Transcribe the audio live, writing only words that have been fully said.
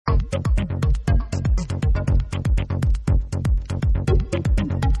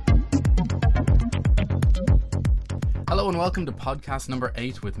and welcome to podcast number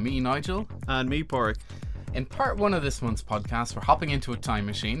 8 with me, Nigel. And me, Porrick. In part 1 of this month's podcast, we're hopping into a time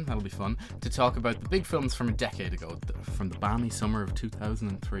machine, that'll be fun, to talk about the big films from a decade ago, from the balmy summer of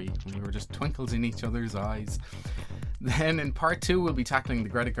 2003, when we were just twinkles in each other's eyes. Then in part 2, we'll be tackling the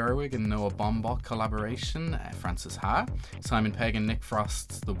Greta Gerwig and Noah Baumbach collaboration, Frances Ha, Simon Pegg and Nick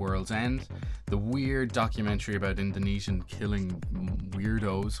Frost's The World's End, the weird documentary about Indonesian killing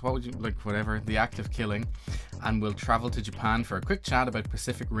weirdos, the act of killing, and we'll travel to Japan for a quick chat about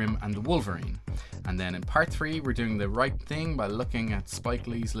Pacific Rim and the Wolverine. And then in part 3, we're doing the right thing by looking at Spike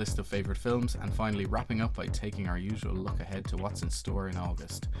Lee's list of favourite films, and finally wrapping up by taking our usual look ahead to what's in store in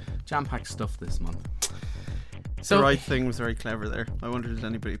August. Jam-packed stuff this month. So, the right thing was very clever there. I wonder did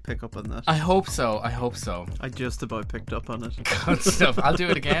anybody pick up on that? I hope so. I just about picked up on it. Good stuff. I'll do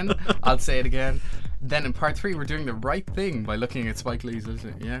it again. I'll say it again. Then in part 3, we're doing the right thing by looking at Spike Lee's list.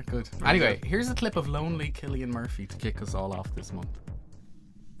 Yeah, good. Anyway, here's a clip of lonely Cillian Murphy to kick us all off this month.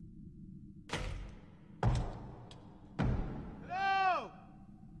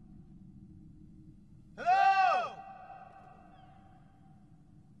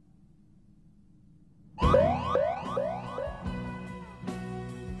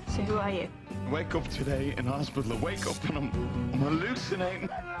 So who are you? Wake up today in hospital. Wake up and I'm hallucinating.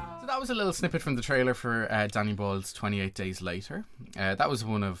 So that was a little snippet from the trailer for Danny Boyle's 28 Days Later. That was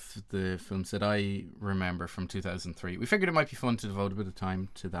one of the films that I remember from 2003. We figured it might be fun to devote a bit of time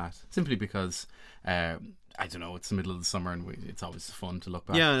to that, simply because I don't know, it's the middle of the summer and it's always fun to look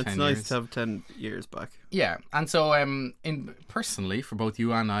back. Yeah, and it's nice years. to have 10 years back. Yeah, and so personally, for both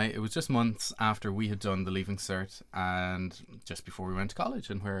you and I, it was just months after we had done the Leaving Cert and just before we went to college,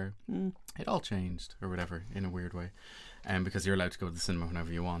 and where it all changed, or whatever, in a weird way. Because you're allowed to go to the cinema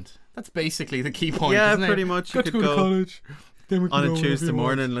whenever you want. That's basically the key point, yeah, isn't pretty it? much. You could go to college. Then we can on go a Tuesday whenever you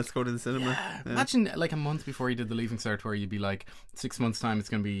want. morning, let's go to the cinema. Yeah. Imagine like a month before you did the Leaving Cert, where you'd be like, 6 months time it's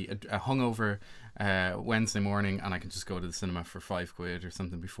going to be a hungover Wednesday morning, and I can just go to the cinema for £5 or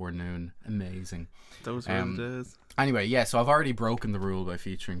something before noon. Amazing. Those were the days. Anyway, yeah, so I've already broken the rule by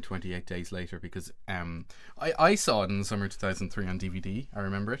featuring 28 Days Later, because I saw it in the summer of 2003 on DVD. I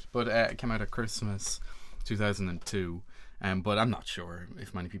remember it, but it came out at Christmas 2002. But I'm not sure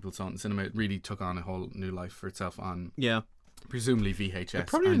if many people saw it in cinema. It really took on a whole new life for itself on, presumably VHS. It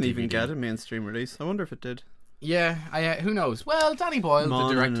probably and didn't even DVD. get a mainstream release. I wonder if it did. Yeah, who knows? Well, Danny Boyle,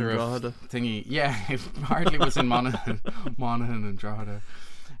 the director of Drogheda. thingy, it hardly was in Monaghan and Drogheda.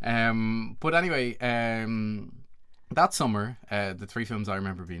 But anyway, that summer, the 3 films I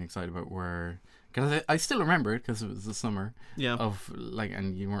remember being excited about were, because I still remember it because it was the summer of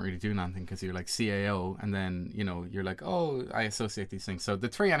and you weren't really doing anything because you're like CAO, and then you're like, oh, I associate these things. So the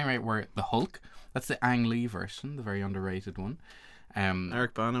 3 anyway were the Hulk. That's the Ang Lee version, the very underrated one.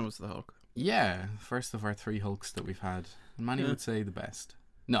 Eric Bana was the Hulk. Yeah, first of our 3 Hulks that we've had. And many would say the best.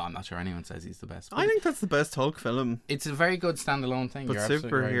 No, I'm not sure anyone says he's the best. I think that's the best Hulk film. It's a very good standalone thing. But You're absolutely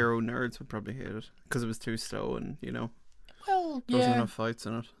superhero nerds would probably hate it because it was too slow and, well, there wasn't enough fights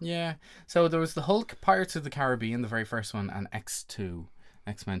in it. Yeah. So there was the Hulk, Pirates of the Caribbean, the very first one, and X2,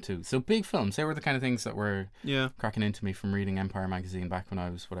 X-Men 2. So big films. They were the kind of things that were cracking into me from reading Empire magazine back when I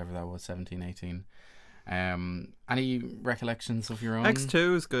was, whatever that was, 17, 18. Any recollections of your own?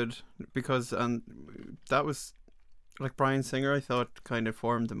 X2 is good because that was like Bryan Singer, I thought, kind of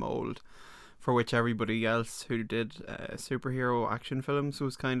formed the mold for which everybody else who did superhero action films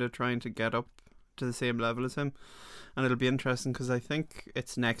was kind of trying to get up to the same level as him. And it'll be interesting because I think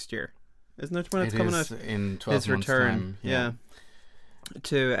it's next year, isn't it, when it's coming out? In 12 His months' return, time. yeah,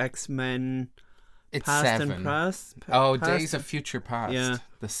 to X-Men. It's Past 7. and Past. Days of Future Past. Yeah.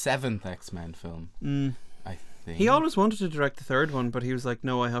 The 7th X-Men film, I think. He always wanted to direct the 3rd one, but he was like,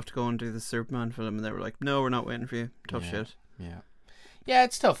 no, I have to go and do the Superman film. And they were like, no, we're not waiting for you. Tough shit. Yeah,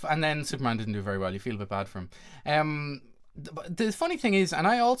 it's tough. And then Superman didn't do very well. You feel a bit bad for him. The funny thing is, and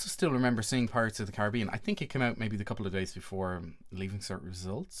I also still remember seeing Pirates of the Caribbean. I think it came out maybe the couple of days before Leaving Cert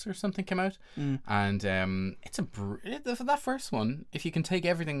results or something came out. And it's that first one, if you can take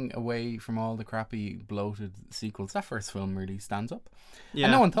everything away from all the crappy bloated sequels, that first film really stands up.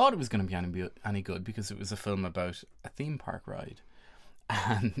 And no one thought it was going to be any good because it was a film about a theme park ride.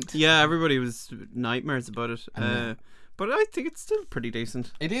 And everybody was nightmares about it. But I think it's still pretty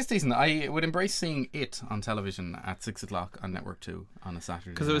decent. It is decent. I would embrace seeing it on television at 6 o'clock on Network 2 on a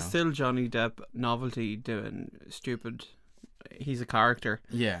Saturday. Because it was still Johnny Depp novelty doing stupid. He's a character.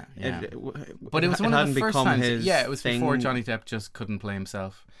 Yeah. But it was one of the first times. It was before Johnny Depp just couldn't play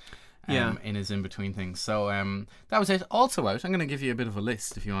himself. In his in-between things. So that was it. Also out, I'm going to give you a bit of a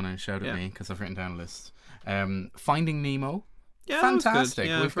list if you want to shout at me, because I've written down a list. Finding Nemo, Yeah, that was good. fantastic.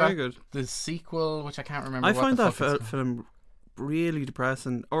 Yeah, We've very got good. the sequel, which I can't remember. I what find the that fuck it's called. film really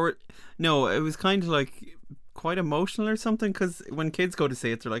depressing. Or, no, it was kind of like quite emotional or something, because when kids go to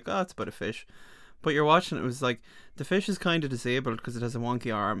see it, they're like, oh, it's about a fish. But you're watching it was like, the fish is kind of disabled because it has a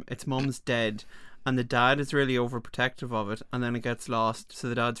wonky arm. Its mum's dead, and the dad is really overprotective of it, and then it gets lost, so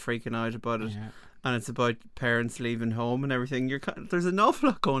the dad's freaking out about it. Yeah. And it's about parents leaving home and everything. There's an awful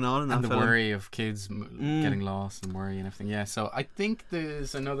lot going on in that And the film. worry of kids getting lost and worry and everything. Yeah, so I think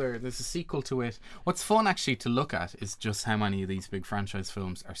there's a sequel to it. What's fun actually to look at is just how many of these big franchise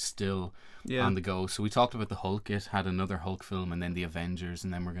films are still on the go. So we talked about the Hulk. It had another Hulk film, and then the Avengers,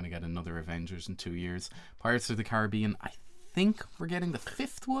 and then we're going to get another Avengers in 2 years. Pirates of the Caribbean, I think we're getting the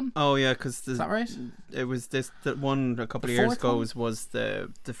 5th one. Oh yeah, because Is that right? it was the one a couple The of years fourth ago one? was the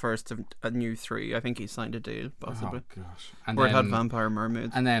first of a new 3. I think he signed a deal possibly. Oh gosh. And Where it had then, vampire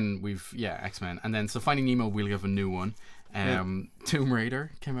mermaids. and then we've X-Men, and then so Finding Nemo, we'll have a new one. Tomb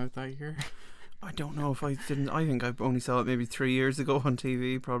Raider came out that year. I don't know if I didn't. I think I only saw it maybe 3 years ago on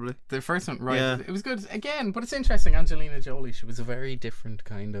TV, probably. The first one, right? Yeah. It was good again, but it's interesting. Angelina Jolie, she was a very different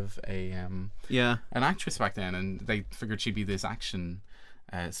kind of an actress back then, and they figured she'd be this action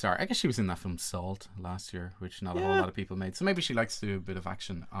star. I guess she was in that film Salt last year, which not a whole lot of people made. So maybe she likes to do a bit of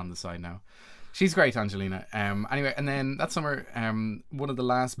action on the side now. She's great, Angelina. Anyway, and then that summer, one of the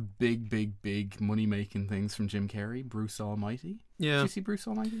last big money making things from Jim Carrey, Bruce Almighty. Yeah. Did you see Bruce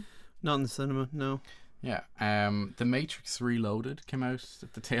Almighty? Not in the cinema, no. Yeah. The Matrix Reloaded came out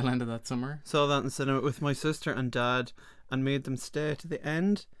at the tail end of that summer. Saw that in the cinema with my sister and dad, and made them stay to the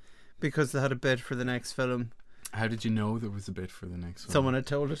end because they had a bid for the next film. How did you know there was a bit for the next one? Someone had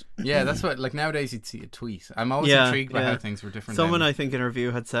told it. Yeah, that's what, like nowadays you'd see a tweet. I'm always intrigued by how things were different Someone then. I think in a review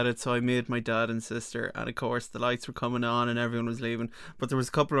had said it, so I made my dad and sister, and of course the lights were coming on and everyone was leaving, but there was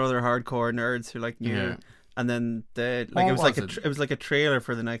a couple of other hardcore nerds who like knew. Yeah. And then it What was like was it was like a trailer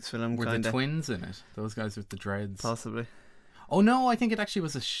for the next film. Were kinda. the twins in it? Those guys with the dreads? Possibly. Oh no, I think it actually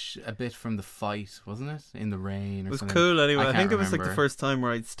was a bit from the fight, wasn't it? In the rain or It was something. cool anyway. I can't think it was like the remember. first time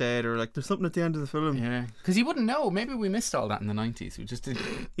where I'd stayed, or like there's something at the end of the film. Yeah, because you wouldn't know. Maybe we missed all that in the 90s. We just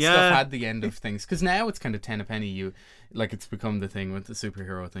didn't. Yeah. Stuff had the end of things. Because now it's kind of 10 a penny. It's become the thing with the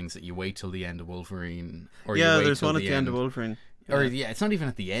superhero things that you wait till the end of Wolverine. Or you Yeah, wait there's till one at the end of Wolverine. Or it's not even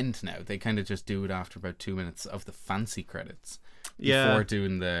at the end now. They kind of just do it after about 2 minutes of the fancy credits. Yeah. Before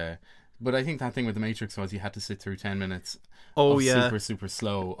doing the. But I think that thing with the Matrix was you had to sit through 10 minutes. Oh of yeah. super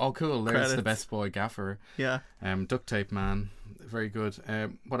slow. Oh cool, there's Credits. the best boy Gaffer. Yeah. Duct Tape Man, very good.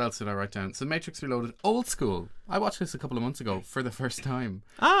 What else did I write down? So Matrix Reloaded, old school. I watched this a couple of months ago for the first time,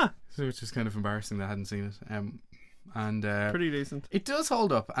 which is kind of embarrassing that I hadn't seen it. Pretty decent. It does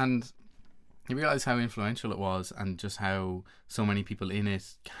hold up, and you realise how influential it was, and just how so many people in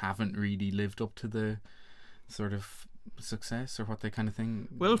it haven't really lived up to the sort of success or what they kind of thing.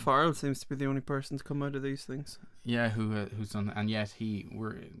 Will Ferrell seems to be the only person to come out of these things. Yeah, who's done, and yet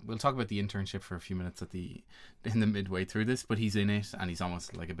we'll talk about the internship for a few minutes in the midway through this, but he's in it, and he's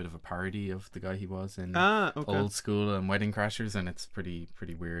almost like a bit of a parody of the guy he was in Okay. Old School and Wedding Crashers, and it's pretty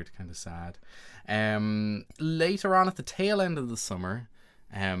weird, kind of sad. Later on at the tail end of the summer,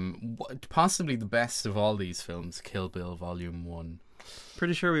 possibly the best of all these films, Kill Bill Volume 1.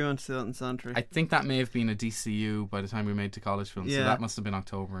 Pretty sure we went to see that in Santry. I think that may have been a DCU by the time we made to college films, so Yeah. that must have been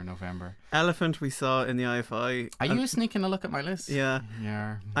October or November. Elephant we saw in the IFI. Are you sneaking a look at my list? Yeah.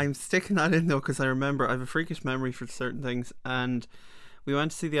 Yeah. I'm sticking that in though because I remember I have a freakish memory for certain things, and we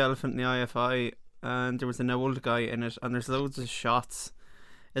went to see the Elephant in the IFI, and there was an old guy in it, and there's loads of shots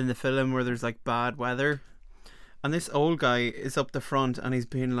in the film where there's like bad weather, and this old guy is up the front and he's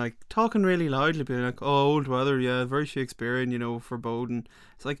being like talking really loudly, being like, oh, old weather, yeah, very Shakespearean, foreboding.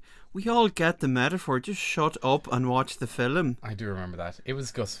 It's like, we all get the metaphor, just shut up and watch the film. I do remember that. It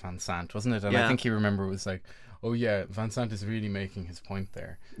was Gus Van Sant, wasn't it? And Yeah. I think you remember it was like, oh yeah, Van Sant is really making his point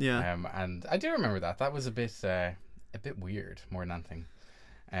there. Yeah. And I do remember that. That was a bit weird, more than anything.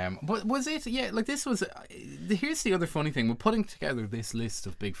 But was it? Yeah, like this was. Here's the other funny thing. We're putting together this list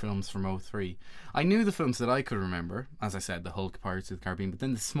of big films from 2003. I knew the films that I could remember, as I said, the Hulk, Pirates of the Caribbean, but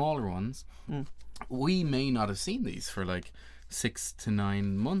then the smaller ones, we may not have seen these for like 6 to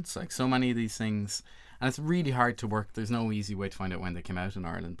 9 months. Like so many of these things, and it's really hard to work. There's no easy way to find out when they came out in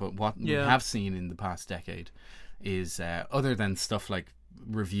Ireland. But what we have seen in the past decade is, other than stuff like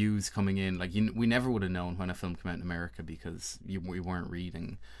reviews coming in, like we never would have known when a film came out in America because we weren't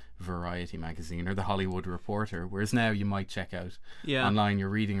reading Variety magazine or the Hollywood Reporter, whereas now you might check out online, you're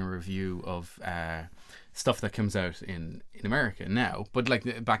reading a review of stuff that comes out in America now. But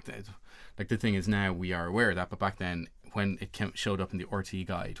like back then, like the thing is now we are aware of that, but back then when it showed up in the RT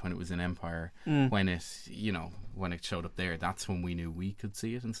guide, when it was in Empire, when it showed up there, that's when we knew we could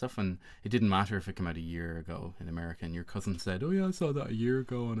see it and stuff. And it didn't matter if it came out a year ago in America and your cousin said, "Oh yeah, I saw that a year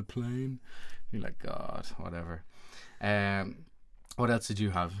ago on a plane." You're like, God, whatever. What else did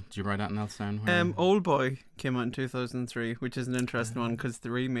you have? Did you write anything else down? Old Boy came out in 2003, which is an interesting one because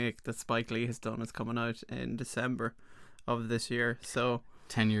the remake that Spike Lee has done is coming out in December of this year. So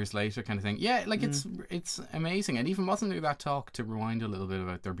 10 years later kind of thing. Yeah, like it's amazing. And even wasn't there that talk, to rewind a little bit,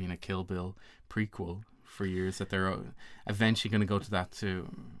 about there being a Kill Bill prequel for years, that they're eventually going to go to that too?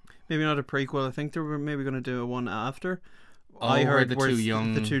 Maybe not a prequel. I think they were maybe going to do a one after. Oh, I heard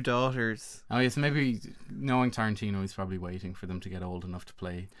the two daughters. Oh yes, maybe knowing Tarantino, he's probably waiting for them to get old enough to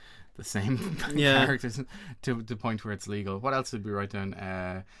play the same characters to the point where it's legal. What else did we write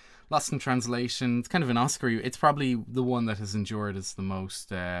down? Lost in Translation. It's kind of an Oscar. It's probably the one that has endured as the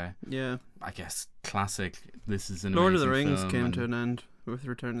most, I guess, classic. This is an Lord of the amazing Rings film, came to an end with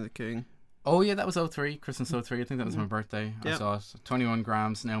Return of the King. Oh yeah, that was 03, Christmas 03. I think that was my birthday. Yeah. I saw it. 21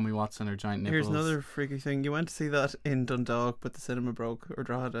 grams, Naomi Watts and her giant nipples. Here's another freaky thing. You went to see that in Dundalk, but the cinema broke, or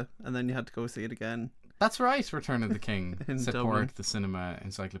Drogheda, and then you had to go see it again. That's right, Return of the King. Support Dublin. the cinema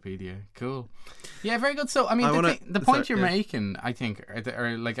encyclopedia. Cool. Yeah, very good. So, I mean, the point you're making, I think, I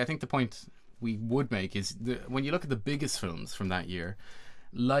think the point we would make is when you look at the biggest films from that year,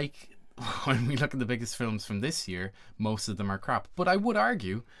 like when we look at the biggest films from this year, most of them are crap. But I would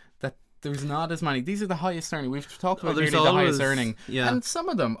argue that there's not as many. These are the highest earning. We've talked about nearly the highest earning. Yeah. And some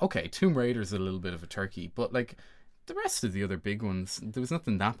of them, okay, Tomb Raider's a little bit of a turkey, but like the rest of the other big ones, there was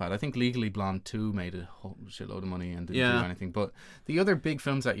nothing that bad. I think Legally Blonde 2 made a whole shitload of money and didn't do anything. But the other big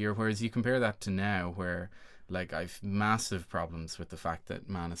films that year, whereas you compare that to now, where like I've massive problems with the fact that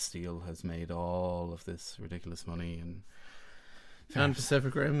Man of Steel has made all of this ridiculous money, and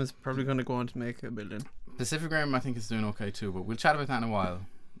Pacific Rim is probably going to go on to make $1 billion. Pacific Rim, I think, is doing okay too, but we'll chat about that in a while.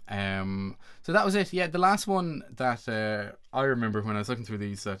 So that was it. Yeah, the last one that I remember when I was looking through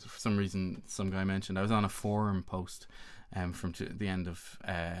these, that for some reason some guy mentioned, I was on a forum post from the end of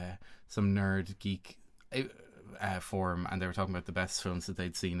some nerd geek forum, and they were talking about the best films that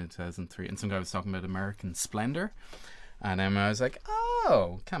they'd seen in 2003, and some guy was talking about American Splendor, and I was like,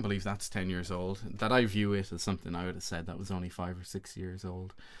 oh, can't believe that's 10 years old. That I view it as something I would have said that was only 5 or 6 years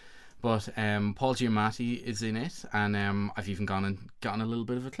old. But Paul Giamatti is in it, and I've even gone and gotten a little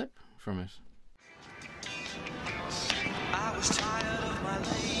bit of a clip from it. I was tired of my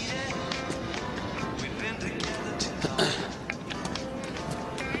lady. We've been together too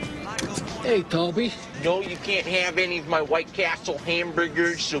long. Hey, Toby. No, you can't have any of my White Castle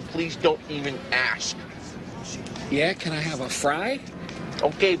hamburgers, so please don't even ask. Yeah, can I have a fry?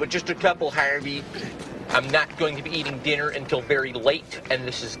 Okay, but just a couple, Harvey. I'm not going to be eating dinner until very late, and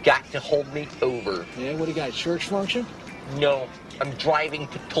this has got to hold me over. Yeah, what do you got, church function? No, I'm driving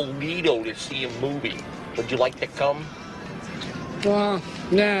to Toledo to see a movie. Would you like to come? Well,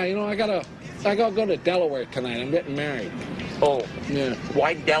 nah, I gotta go to Delaware tonight. I'm getting married. Oh. Yeah.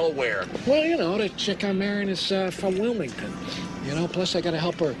 Why Delaware? Well, the chick I'm marrying is from Wilmington. Plus I gotta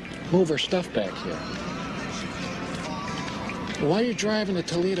help her move her stuff back here. Why are you driving to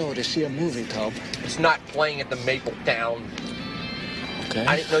Toledo to see a movie, Tob? It's not playing at the Mapletown. Okay.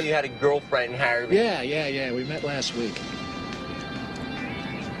 I didn't know you had a girlfriend, Harvey. Yeah. We met last week.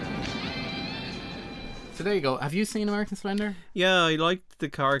 So there you go. Have you seen American Splendor? Yeah, I liked the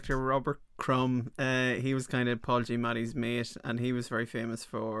character Robert Crumb. He was kind of Paul Giamatti's mate, and he was very famous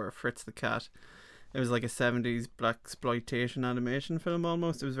for Fritz the Cat. It was like a 70s blaxploitation animation film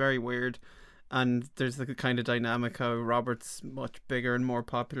almost. It was very weird. And there's the kind of dynamic how Robert's much bigger and more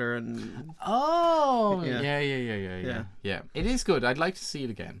popular, and yeah. It is good. I'd like to see it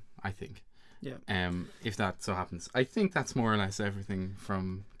again, I think. Yeah. If that so happens. I think that's more or less everything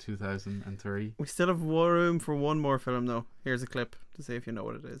from 2003. We still have room for one more film though. Here's a clip to see if you know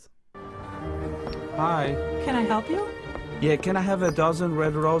what it is. Hi. Can I help you? Yeah, can I have a dozen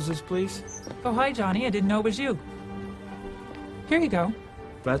red roses, please? Oh, hi, Johnny. I didn't know it was you. Here you go.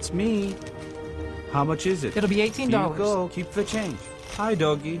 That's me. How much is it? It'll be $18. Here you go. Keep the change. Hi,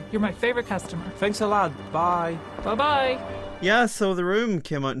 doggy. You're my favorite customer. Thanks a lot. Bye. Bye-bye. Yeah, so The Room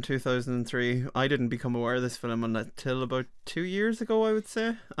came out in 2003. I didn't become aware of this film until about 2 years ago, I would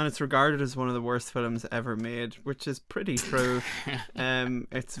say. And it's regarded as one of the worst films ever made, which is pretty true.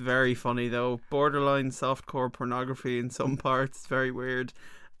 It's very funny, though. Borderline softcore pornography in some parts. Very weird.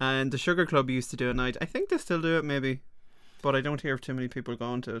 And the Sugar Club used to do it at night. I think they still do it, maybe. But I don't hear of too many people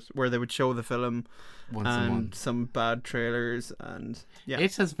going to it, where they would show the film once and some bad trailers, and yeah,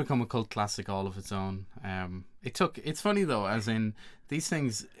 it has become a cult classic all of its own. It's funny though, as in these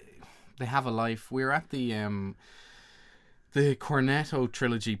things, they have a life. We were at the the Cornetto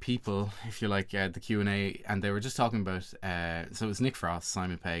trilogy people, if you like, the Q&A, and they were just talking about, so it was Nick Frost,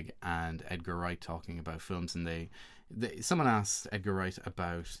 Simon Pegg, and Edgar Wright talking about films, and someone asked Edgar Wright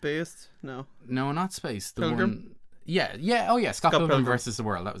about... Spaced? No, not Space. The Pilgrim? one... Yeah, oh yeah, Scott Pilgrim Pilgrim versus the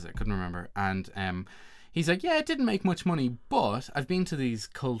World, that was it, couldn't remember. And he's like, yeah, it didn't make much money, but I've been to these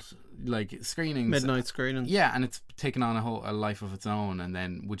cult, like, screenings. Midnight screenings. Yeah, and it's taken on a life of its own, and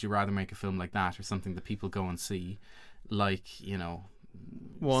then would you rather make a film like that or something that people go and see, like, you know...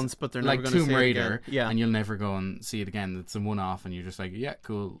 Once, but they're never like going to see Tomb it Raider, again. Yeah. and you'll never go and see it again. It's a one-off, and you're just like, yeah,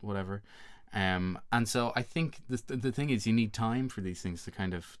 cool, whatever. And so I think the thing is, you need time for these things to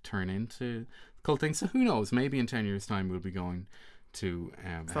kind of turn into cult things. So who knows? Maybe in 10 years' time we'll be going to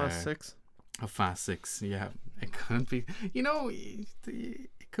Fast 6. A Fast 6. Yeah, it could be. You know, it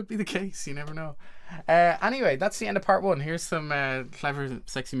could be the case. You never know. Anyway, that's the end of part 1. Here's some clever,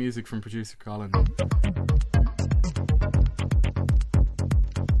 sexy music from producer Colin.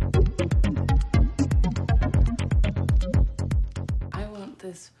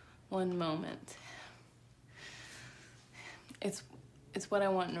 This one moment. It's what I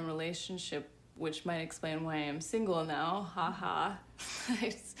want in a relationship, which might explain why I'm single now. Haha.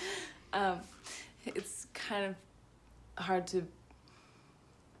 It's kind of hard to...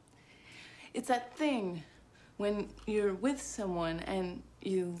 It's that thing when you're with someone and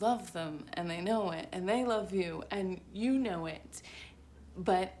you love them and they know it and they love you and you know it,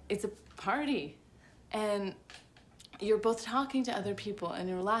 but it's a party and you're both talking to other people and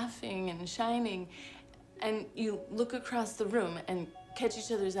you're laughing and shining and you look across the room and catch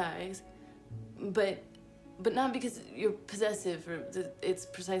each other's eyes, but not because you're possessive or it's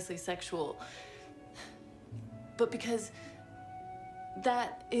precisely sexual, but because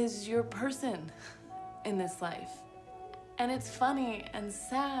that is your person in this life. And it's funny and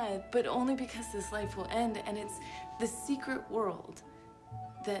sad, but only because this life will end, and it's the secret world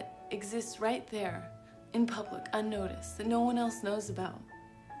that exists right there in public, unnoticed, that no one else knows about.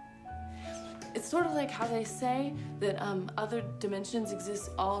 It's sort of like how they say that other dimensions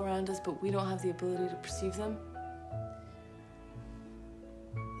exist all around us, but we don't have the ability to perceive them.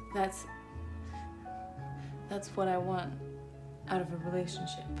 That's what I want out of a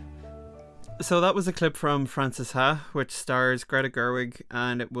relationship. So that was a clip from Frances Ha, which stars Greta Gerwig,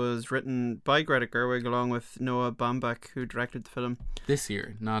 and it was written by Greta Gerwig along with Noah Baumbach, who directed the film. This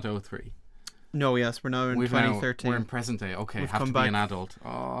year, not 03. No, yes, we're now in 2013. We're in present day. Okay, We've have come to be back an adult.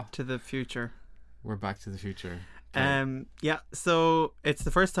 Oh, to the future. We're back to the future. Yeah, so it's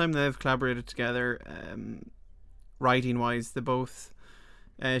the first time they've collaborated together, writing wise. They both,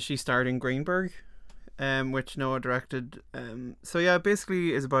 she starred in Greenberg, which Noah directed. So yeah,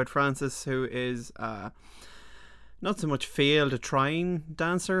 basically is about Frances, who is not so much failed, a trying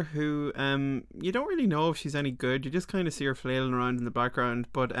dancer who you don't really know if she's any good. You just kind of see her flailing around in the background,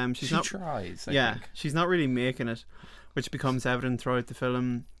 but she tries. I think. She's not really making it, which becomes evident throughout the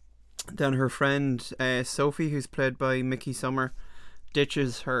film. Then her friend Sophie, who's played by Mickey Summer,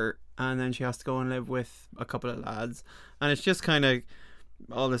 ditches her, and then she has to go and live with a couple of lads, and it's just kind of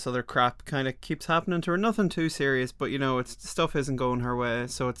all this other crap kind of keeps happening to her. Nothing too serious, but you know, it's stuff isn't going her way,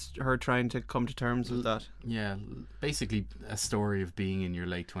 so it's her trying to come to terms with that. Yeah, basically a story of being in your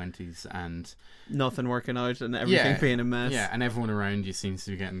late 20s and nothing working out and everything being a mess. Yeah, and everyone around you seems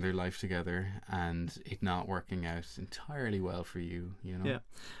to be getting their life together and it not working out entirely well for you, you know.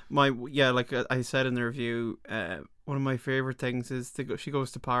 Like I said in the review, one of my favorite things is she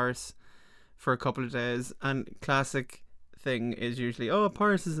goes to Paris for a couple of days, and classic thing is usually, oh,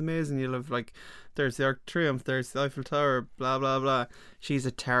 Paris is amazing, you'll have like, there's the Arc de Triomphe, there's the Eiffel Tower, blah blah blah. She's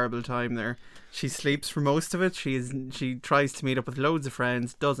a terrible time there. She sleeps for most of it. She tries to meet up with loads of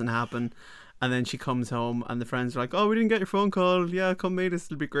friends, doesn't happen, and then she comes home and the friends are like, oh, we didn't get your phone call, yeah, come meet us,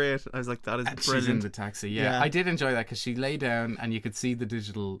 it'll be great. I was like, that is brilliant. She's in the taxi. Yeah. I did enjoy that because she lay down and you could see the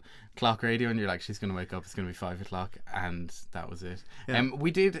digital clock radio and you're like, she's going to wake up, it's going to be 5 o'clock, and that was it.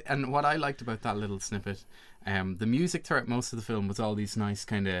 We did, and what I liked about that little snippet, the music throughout most of the film was all these nice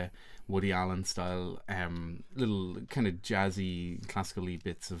kind of Woody Allen style little kind of jazzy classical-y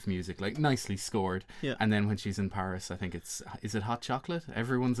bits of music, like nicely scored. And then when she's in Paris, I think is it Hot Chocolate?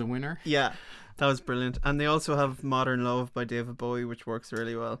 Everyone's a Winner? Yeah, that was brilliant. And they also have Modern Love by David Bowie, which works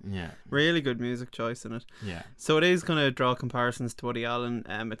really well. Yeah, really good music choice in it. Yeah, so it is going to draw comparisons to Woody Allen.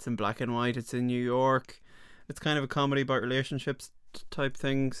 It's in black and white, it's in New York, it's kind of a comedy about relationships type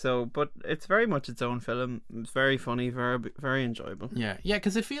thing, so but it's very much its own film. It's very funny, very very enjoyable. Yeah,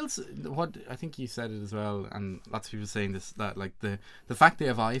 because it feels, what I think you said it as well, and lots of people saying this, that like the fact they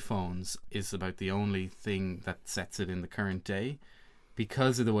have iPhones is about the only thing that sets it in the current day.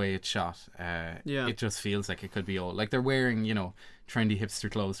 because of the way it's shot, it just feels like it could be old. Like they're wearing, you know, trendy hipster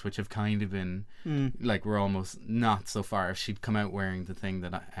clothes, which have kind of been like, we're almost not so far. If she'd come out wearing the thing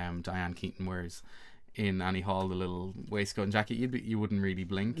that Diane Keaton wears in Annie Hall, the little waistcoat and jacket, you wouldn't really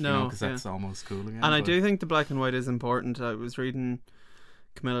blink, you know, because that's almost cool again. And I do think the black and white is important. I was reading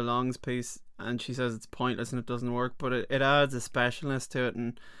Camilla Long's piece, and she says it's pointless and it doesn't work, but it adds a specialness to it.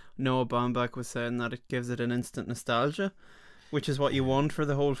 And Noah Baumbach was saying that it gives it an instant nostalgia, which is what you want for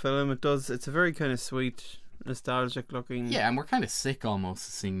the whole film. It does. It's a very kind of sweet, nostalgic looking. Yeah, and we're kind of sick almost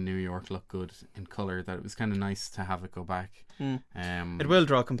of seeing New York look good in colour, that it was kind of nice to have it go back. It will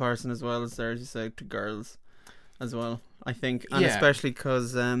draw comparison as well, as Sarah just said, to Girls as well, I think, and especially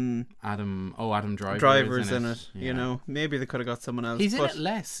because Adam Driver Driver's in it. You know, maybe they could have got someone else. He's in it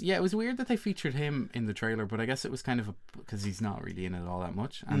less. Yeah, it was weird that they featured him in the trailer, but I guess it was kind of because he's not really in it all that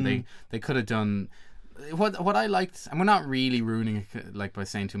much, and they could have done what I liked, and we're not really ruining it like by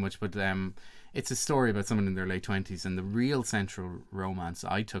saying too much, but it's a story about someone in their late 20s, and the real central romance,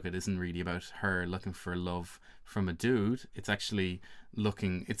 I took it, isn't really about her looking for love from a dude. It's actually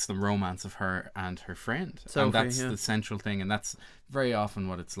it's the romance of her and her friend, Sophie, and that's the central thing. And that's very often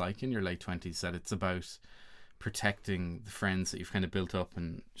what it's like in your late 20s, that it's about protecting the friends that you've kind of built up.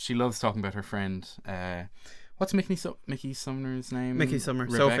 And she loves talking about her friend, what's Mickey Sumner's name? Mickey Sumner.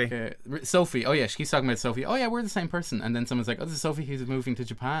 Sophie. Oh yeah, she keeps talking about Sophie. Oh yeah, we're the same person. And then someone's like, oh, this is Sophie who's moving to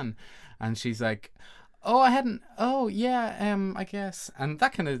Japan. And she's like, oh, I hadn't. Oh yeah, I guess. And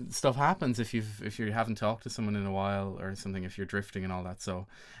that kind of stuff happens if you haven't talked to someone in a while or something, if you're drifting and all that. So,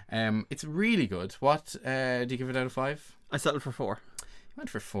 it's really good. What do you give it out of 5? I settled for 4. I went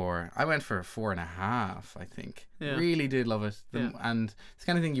for 4. I went for 4.5. I think. Yeah. Really did love it, and it's the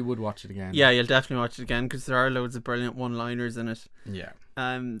kind of thing you would watch it again. Yeah, you'll definitely watch it again because there are loads of brilliant one-liners in it. Yeah.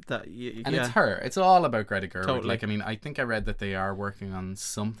 It's her. It's all about Greta Gerwig. Totally. Like, I mean, I think I read that they are working on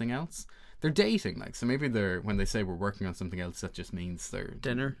something else. They're dating, like, so maybe when they say we're working on something else, that just means they're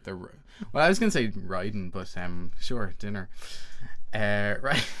dinner. Well, I was gonna say riding, but sure, dinner.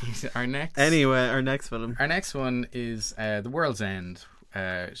 Right. Our next film. Our next one is The World's End.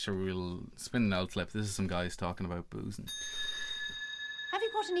 Sure, we'll spin an old clip. This is some guys talking about boozing. Have you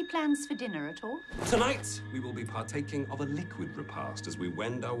got any plans for dinner at all? Tonight, we will be partaking of a liquid repast as we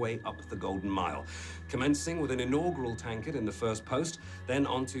wend our way up the Golden Mile, commencing with an inaugural tankard in the first post, then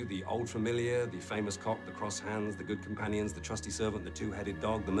onto the Old Familiar, the famous cock, the cross hands, the good companions, the trusty servant, the two-headed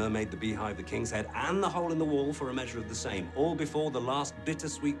dog, the mermaid, the beehive, the king's head, and the hole in the wall for a measure of the same, all before the last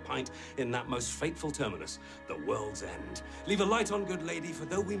bittersweet pint in that most fateful terminus, the World's End. Leave a light on, good lady, for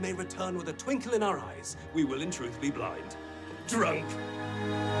though we may return with a twinkle in our eyes, we will in truth be blind. Drunk.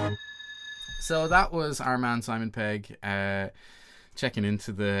 So that was our man Simon Pegg checking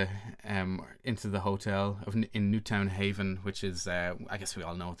into the hotel in Newtown Haven, which is I guess we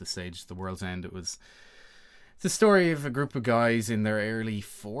all know at this stage, The World's End. It's the story of a group of guys in their early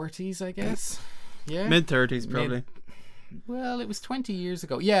 40s, I guess. Yeah, mid-30s probably. Well, it was 20 years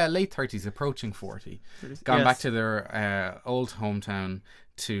ago. Yeah, late 30s, approaching 40. Gone back to their old hometown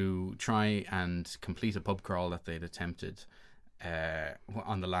to try and complete a pub crawl that they'd attempted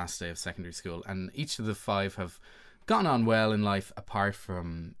on the last day of secondary school, and each of the 5 have gone on well in life, apart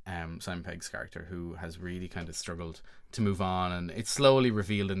from Simon Pegg's character, who has really kind of struggled to move on, and it's slowly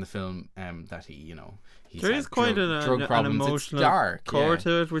revealed in the film that he's there is quite drug an emotional dark, core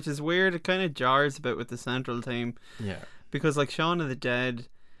to it, which is weird. It kind of jars a bit with the central theme, because like Shaun of the Dead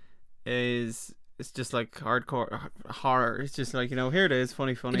it's just like hardcore horror. It's just like, here it is,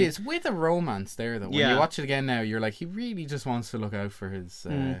 funny. It is, with a romance there, though. When you watch it again now, you're like, he really just wants to look out for his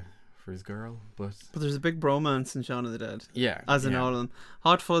girl. But there's a big bromance in Shaun of the Dead. Yeah. As in all of them.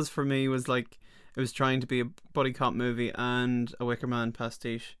 Hot Fuzz for me was like, it was trying to be a buddy cop movie and a Wicker Man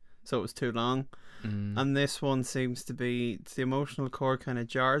pastiche, so it was too long. And this one seems to be, the emotional core kind of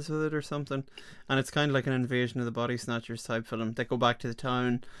jars with it or something, and it's kind of like an Invasion of the Body Snatchers type film. They go back to the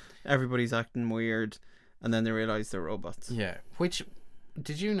town, everybody's acting weird, and then they realise they're robots. Yeah, which,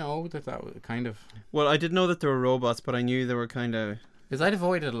 did you know that was kind of... Well, I didn't know that they were robots, but I knew they were kind of... Because I'd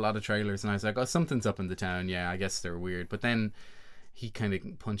avoided a lot of trailers, and I was like, oh, something's up in the town, yeah, I guess they're weird. But then he kind of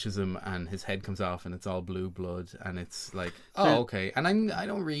punches him and his head comes off and it's all blue blood, and it's like, oh, okay. And I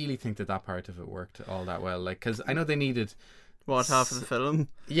don't really think that part of it worked all that well, like, because I know they needed half of the film.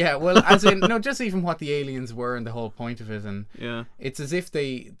 Yeah, well, as in, no, just even what the aliens were and the whole point of it, and it's as if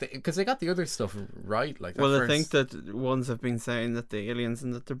they because they got the other stuff right, like. Well, I think that ones have been saying that the aliens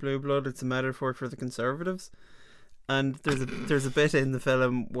and that they're blue blood, it's a metaphor for the conservatives. And there's a bit in the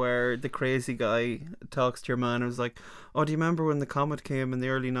film where the crazy guy talks to your man and was like, "Oh, do you remember when the comet came in the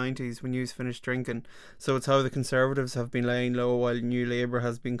early 90s when you finished drinking? So it's how the Conservatives have been laying low while New Labour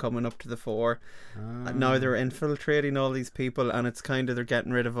has been coming up to the fore. And now they're infiltrating all these people, and it's kind of they're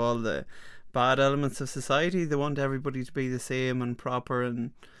getting rid of all the bad elements of society. They want everybody to be the same and proper,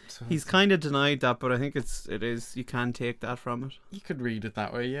 and so he's kind of denied that, but I think it is you can take that from it. You could read it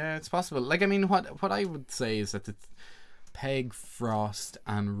that way, yeah, it's possible. Like, I mean, what I would say is that Pegg, Frost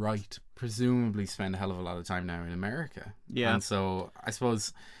and Wright presumably spend a hell of a lot of time now in America. Yeah. And so I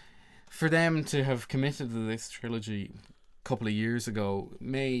suppose for them to have committed to this trilogy a couple of years ago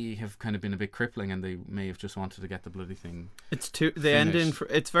may have kind of been a bit crippling, and they may have just wanted to get the bloody thing the ending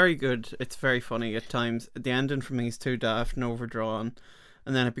it's very good, it's very funny at times. The ending for me is too daft and overdrawn,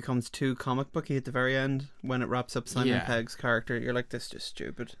 and then it becomes too comic booky at the very end when it wraps up Simon Pegg's character. You're like, this is just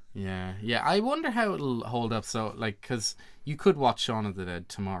stupid. Yeah. I wonder how it'll hold up. So, like, because you could watch Shaun of the Dead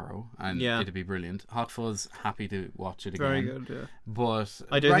tomorrow and it'd be brilliant. Hot Fuzz, happy to watch it again. Very good, yeah. But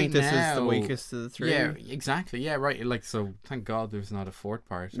I do think this now, is the weakest of the three. Yeah, exactly. Yeah, right. Like, so thank God there's not a fourth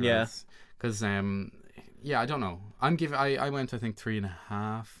part. Yeah. Because, I don't know. I went, I think,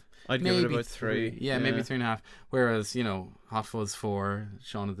 3.5. I'd give it about 3. Yeah, maybe 3.5. Whereas, Hot Fuzz 4,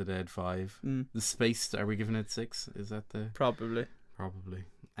 Shaun of the Dead 5. The Space, are we giving it 6? Is that the... Probably.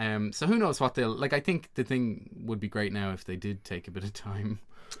 So who knows what they'll... Like, I think the thing would be great now if they did take a bit of time.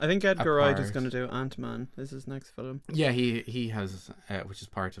 I think Edgar Wright is going to do Ant-Man. This is his next film. Yeah, he has, which is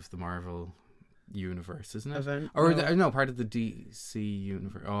part of the Marvel universe, isn't it? Part of the DC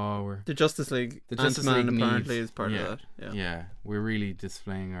universe. The Justice League. The Justice League apparently is part of that. Yeah, we're really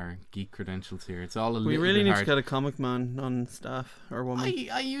displaying our geek credentials here. It's all we really need to get a comic man on staff or woman.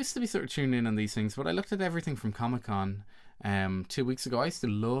 I used to be sort of tuned in on these things, but I looked at everything from Comic-Con 2 weeks ago. I used to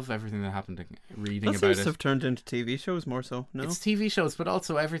love everything that happened, reading about it. That seems to have turned into TV shows more so, no? It's TV shows, but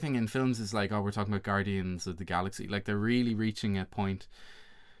also everything in films is like, we're talking about Guardians of the Galaxy. Like, they're really reaching a point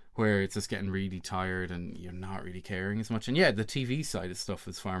where it's just getting really tired and you're not really caring as much. And yeah, the TV side of stuff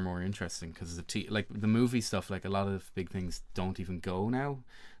is far more interesting because the movie stuff, like a lot of big things don't even go now.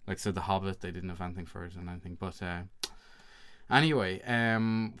 Like, so The Hobbit, they didn't have anything for it and anything. But anyway,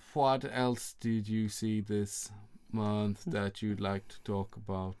 what else did you see this month that you'd like to talk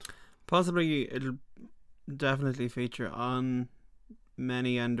about? Possibly it'll definitely feature on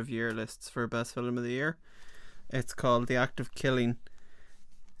many end of year lists for best film of the year. It's called The Act of Killing.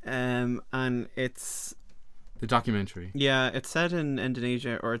 And it's the documentary. Yeah, it's set in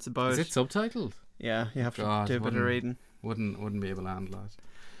Indonesia, or it's about. Is it subtitled? Yeah, you have to do a bit of reading. Wouldn't be able to handle that.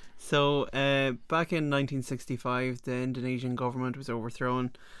 So, back in 1965, the Indonesian government was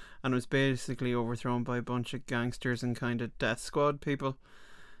overthrown, and it was basically overthrown by a bunch of gangsters and kind of death squad people.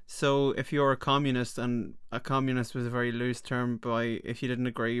 So, if you're a communist, and a communist was a very loose term by if you didn't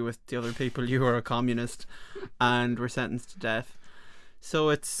agree with the other people, you were a communist, and were sentenced to death. So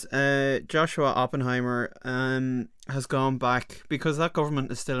it's Joshua Oppenheimer has gone back because that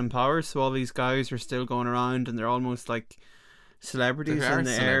government is still in power. So all these guys are still going around and they're almost like celebrities in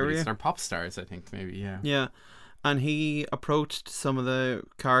the area. They're pop stars, I think, maybe, yeah. Yeah. And he approached some of the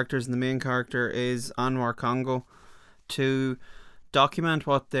characters, and the main character is Anwar Congo, to document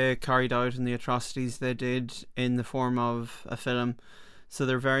what they carried out and the atrocities they did in the form of a film. So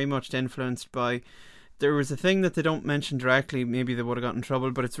they're very much influenced by... There was a thing that they don't mention directly, maybe they would have got in trouble,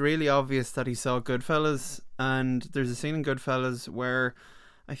 but it's really obvious that he saw Goodfellas, and there's a scene in Goodfellas where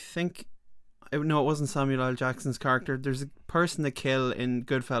I think... No, it wasn't Samuel L. Jackson's character. There's a person they kill in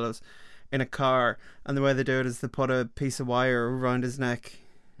Goodfellas in a car, and the way they do it is they put a piece of wire around his neck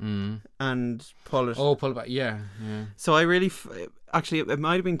and pull it. Oh, pull it back, yeah. So I really... Actually, it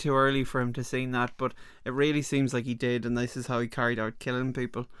might have been too early for him to see that, but it really seems like he did, and this is how he carried out killing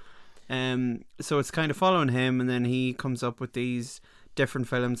people. So it's kind of following him, and then he comes up with these different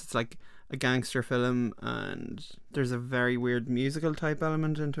films. It's like a gangster film, and there's a very weird musical type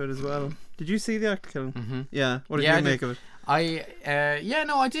element into it as well. Did you see The Act of Killing? Mm-hmm. Yeah. What did you make of it? I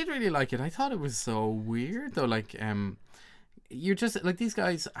did really like it. I thought it was so weird though. Like, you're just like, these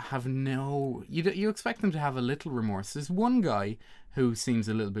guys have no. You expect them to have a little remorse. There's one guy who seems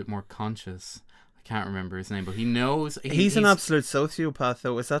a little bit more conscious. I can't remember his name, but he knows... He's an absolute sociopath,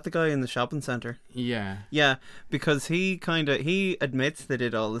 though. Is that the guy in the shopping centre? Yeah. Yeah, because he admits they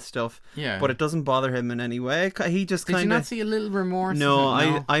did all this stuff, but it doesn't bother him in any way. He just kind of... Did you not see a little remorse? No,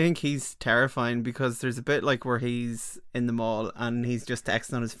 I think he's terrifying, because there's a bit like where he's in the mall and he's just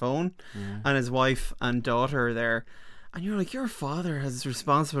texting on his phone, and his wife and daughter are there, And you're like, your father is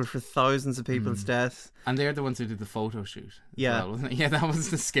responsible for thousands of people's deaths. And they're the ones who did the photo shoot. Yeah. Well, wasn't it? Yeah, that was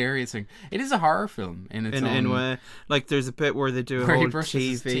the scariest thing. It is a horror film in its own... In a way. Like, there's a bit where they do a Where he whole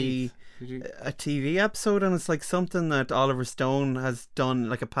brushes his TV... teeth. A TV episode, and it's like something that Oliver Stone has done,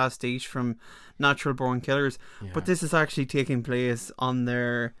 like a pastiche from Natural Born Killers. Yeah. But this is actually taking place on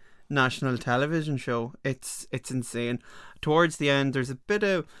their national television show. It's insane. Towards the end, there's a bit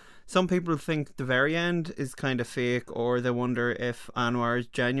of... Some people think the very end is kind of fake, or they wonder if Anwar is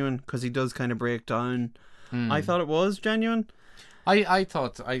genuine, because he does kind of break down. I thought it was genuine.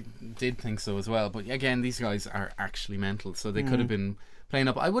 I did think so as well, but again, these guys are actually mental, so they could have been playing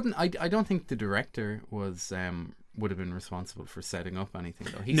up. I don't think the director was would have been responsible for setting up anything,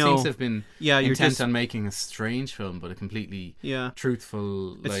 though. He seems to have been intent on making a strange film, but a completely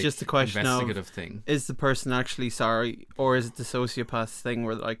truthful, it's like, just a question investigative of, thing. Is the person actually sorry, or is it the sociopath thing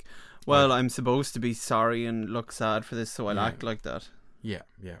where, like, well, I'm supposed to be sorry and look sad for this, so I'll act like that. Yeah.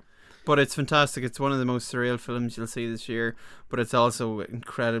 But it's fantastic. It's one of the most surreal films you'll see this year, but it's also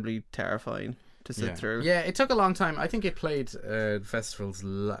incredibly terrifying to sit through. Yeah, it took a long time. I think it played festivals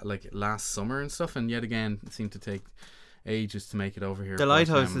like last summer and stuff, and yet again it seemed to take ages to make it over here. The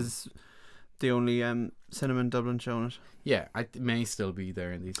Lighthouse is the only cinema in Dublin showing it. Yeah, it may still be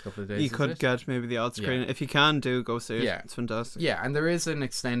there in these couple of days. You could get maybe the odd screen. If you can, go see it. It's fantastic. Yeah, and there is an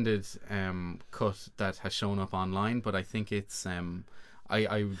extended cut that has shown up online, but I think it's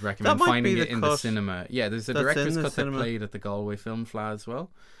I would recommend finding it in the cinema. Yeah, there's a director's cut that played at the Galway Film Fleadh as well.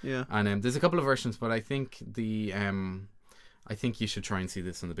 Yeah, and there's a couple of versions, but I think I think you should try and see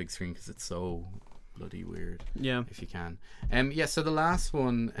this on the big screen because it's so bloody weird. Yeah, if you can. So the last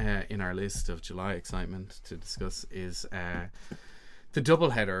one in our list of July excitement to discuss is the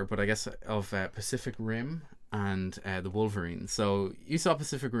doubleheader, but I guess of Pacific Rim and the Wolverine. So you saw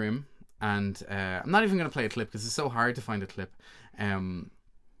Pacific Rim. And I'm not even going to play a clip because it's so hard to find a clip.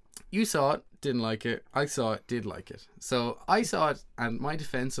 You saw it, didn't like it. I saw it, did like it. So I saw it, and my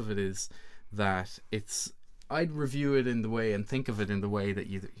defense of it is that I'd review it in the way and think of it in the way that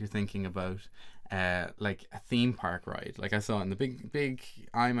you're thinking about like a theme park ride. Like I saw it in the big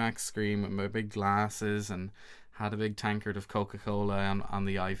IMAX screen with my big glasses and had a big tankard of Coca-Cola on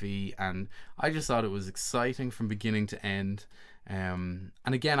the IV, and I just thought it was exciting from beginning to end. And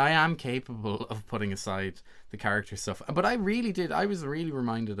again, I am capable of putting aside the character stuff, but I was really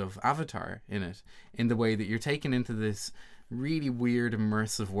reminded of Avatar in it, in the way that you're taken into this really weird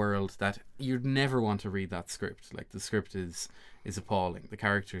immersive world that you'd never want to read that script. Like, the script is appalling, the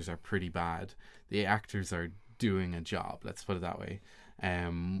characters are pretty bad, the actors are doing a job, let's put it that way.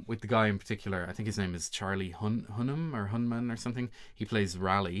 With the guy in particular, I think his name is Charlie Hunnam or Hunman or something. He plays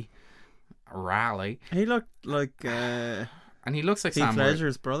Raleigh. He looked like and he looks like Heath Sam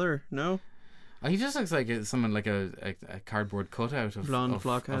Ledger's brother. No, he just looks like someone like a cardboard cutout of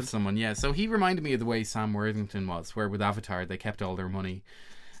someone. Yeah, so he reminded me of the way Sam Worthington was, where with Avatar they kept all their money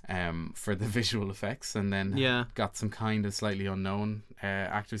for the visual effects, and then got some kind of slightly unknown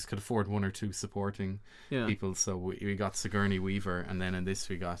actors, could afford one or two supporting people. So we got Sigourney Weaver, and then in this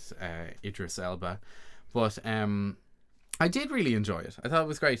we got Idris Elba. But I did really enjoy it. I thought it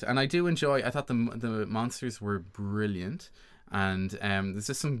was great, and I thought the monsters were brilliant, and there's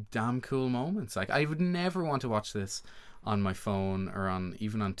just some damn cool moments. Like, I would never want to watch this on my phone or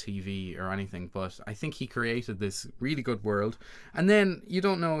even on TV or anything, but I think he created this really good world, and then you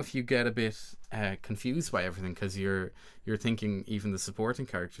don't know if you get a bit confused by everything, because you're thinking even the supporting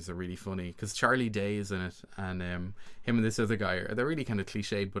characters are really funny, because Charlie Day is in it, and him and this other guy they're really kind of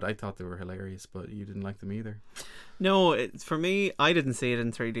cliched, but I thought they were hilarious. But you didn't like them either. No, for me, I didn't see it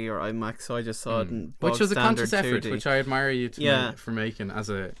in 3D or IMAX, so I just saw it in which was a conscious 2D. effort, which I admire you for making as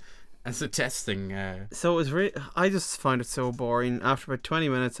a testing. So it was I just found it so boring. After about 20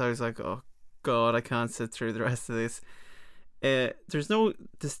 minutes, I was like, oh god, I can't sit through the rest of this. The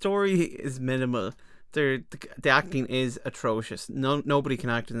story is minimal. The acting is atrocious. Nobody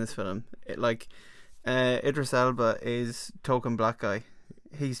can act in this film. Idris Elba is token black guy.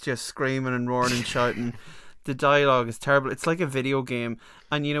 He's just screaming and roaring and shouting. The dialogue is terrible. It's like a video game,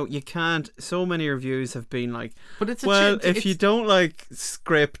 and you can't. So many reviews have been like, but it's if you don't like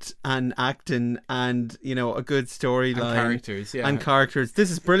script and acting and a good storyline and characters, this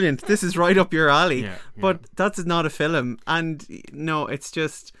is brilliant. This is right up your alley. But that's not a film, and no, it's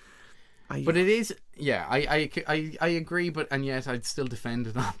just. But it is. Yeah, I agree, and yet I'd still defend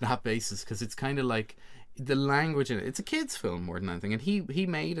it on that basis, because it's kind of like. The language in it, it's a kid's film more than anything, and he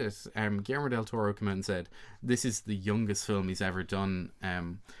made it. Guillermo del Toro came out and said this is the youngest film he's ever done,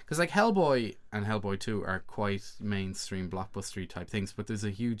 because like Hellboy and Hellboy 2 are quite mainstream blockbustery type things, but there's a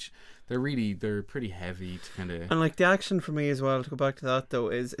huge, they're pretty heavy to kind of. And like the action for me as well, to go back to that though,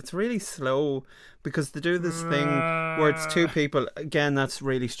 is it's really slow because they do this thing where it's two people. Again, that's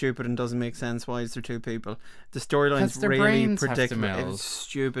really stupid and doesn't make sense. Why is there two people? The storyline's really predictable. It's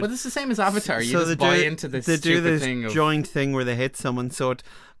stupid. But it's the same as Avatar. You so just buy into this they stupid do this thing of joint thing where they hit someone. So it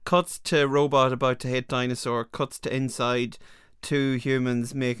cuts to robot about to hit dinosaur, cuts to inside two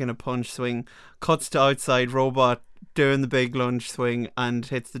humans making a punch swing, cuts to outside robot doing the big lunge swing and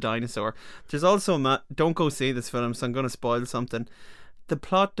hits the dinosaur. There's also don't go see this film, so I'm going to spoil something. The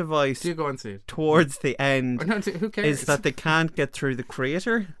plot device do go and see it towards the end who cares? is that they can't get through the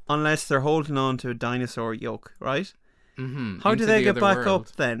crater unless they're holding on to a dinosaur yoke, right? How do they get back up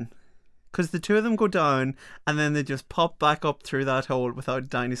then? Because the two of them go down and then they just pop back up through that hole without a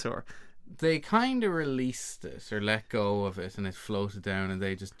dinosaur. They kind of released it or let go of it and it floated down and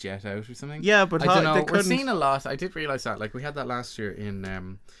they just jet out or something. Yeah, but I don't know. We're seeing a lot. I did realise that. Like we had that last year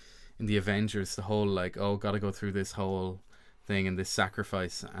in the Avengers, the whole like, oh, gotta go through this whole thing and this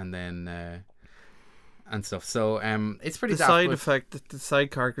sacrifice and then and stuff. So it's pretty. The side effect, the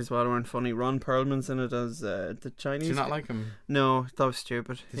side characters as well weren't funny. Ron Perlman's in it as the Chinese. Do you not like him? No, that was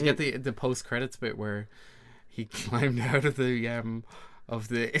stupid. Did you get the post credits bit where he climbed out of the what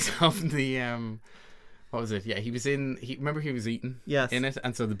was it? Yeah, he was in. Remember he was eaten. Yes. In it,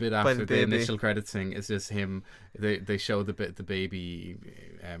 and so the bit after the initial credits thing is just him. They show the baby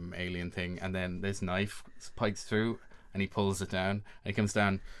alien thing, and then this knife pikes through, and he pulls it down, and he comes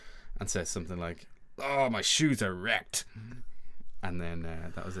down, and says something like, "Oh, my shoes are wrecked," and then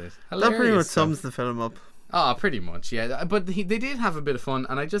that was it. Hilarious that pretty much stuff. sums the film up. Oh, pretty much, yeah. But they did have a bit of fun,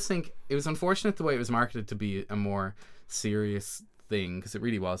 and I just think it was unfortunate the way it was marketed to be a more serious thing, because it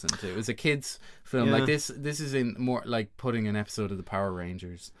really wasn't. It was a kids film. Yeah. Like this is in more like putting an episode of the Power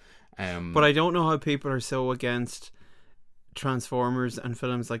Rangers. But I don't know how people are so against Transformers and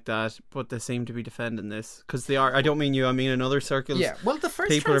films like that, but they seem to be defending this because they are. I don't mean you. I mean in other circles. Yeah. Well, the first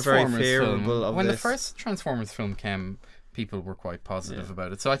people are very Transformers favourable film, of when this. the first Transformers film came, people were quite positive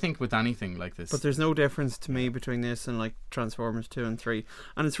about it. So I think with anything like this, but there's no difference to me between this and like Transformers 2 and 3,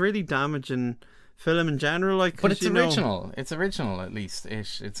 and it's really damaging film in general. Like, but it's original. It's original at least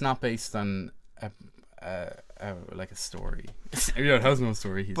ish. It's not based on like a story. It has no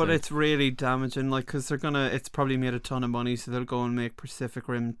story. But it's really damaging, like, because it's probably made a ton of money, so they'll go and make Pacific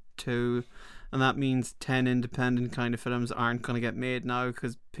Rim 2, and that means 10 independent kind of films aren't going to get made now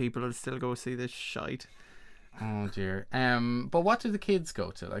because people will still go see this shite. Oh dear. But what do the kids go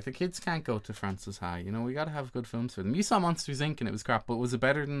to? Like the kids can't go to Francis High. You know, we got to have good films for them. You saw Monsters Inc. and it was crap, but was it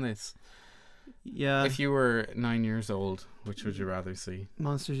better than this? Yeah. If you were 9 years old, which would you rather see?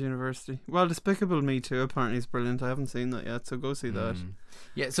 Monsters University. Well, Despicable Me 2 apparently is brilliant. I haven't seen that yet, so go see that.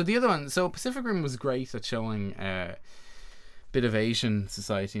 Yeah, so the other one, so Pacific Rim was great at showing a bit of Asian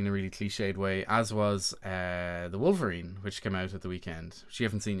society in a really cliched way, as was The Wolverine, which came out at the weekend, which you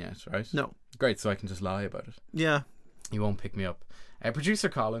haven't seen yet, right? No. Great, so I can just lie about it. Yeah. You won't pick me up. Producer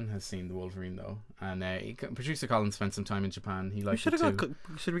Colin has seen The Wolverine though, and producer Colin spent some time in Japan. He liked it too.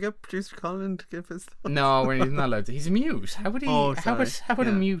 Should we get producer Colin to give his thoughts? No, we're not allowed to. He's a mute. How would he? How would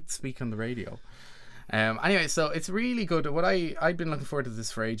a mute speak on the radio? Anyway, so it's really good. What I've been looking forward to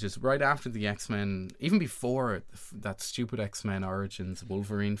this for ages. Right after the X-Men, even before that stupid X-Men Origins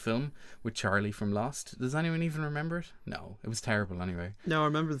Wolverine film with Charlie from Lost. Does anyone even remember it? No, it was terrible. Anyway. No, I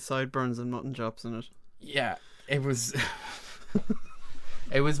remember the sideburns and mutton chops in it. Yeah, it was.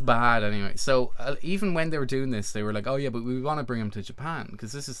 It was bad anyway. So even when they were doing this, they were like, "Oh yeah, but we want to bring him to Japan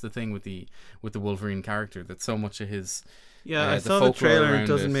because this is the thing with the Wolverine character that so much of his." Yeah, I saw the trailer. It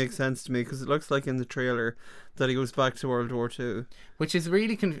doesn't make sense to me because it looks like in the trailer that he goes back to World War II, which is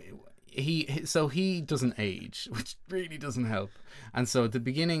really he doesn't age, which really doesn't help. And so the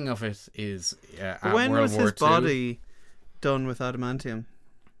beginning of it is at when World was War his II. body done with adamantium?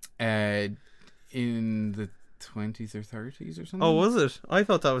 In the 20s or 30s or something. Oh, was it? I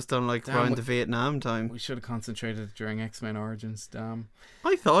thought that was done like around the Vietnam time. We should have concentrated during X-Men Origins. Damn.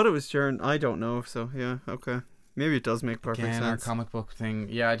 I thought it was during. I don't know. So yeah, okay. Maybe it does make perfect sense. Our comic book thing.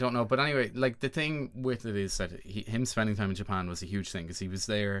 Yeah, I don't know. But anyway, like the thing with it is that him spending time in Japan was a huge thing because he was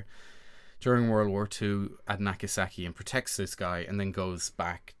there during World War II at Nagasaki and protects this guy and then goes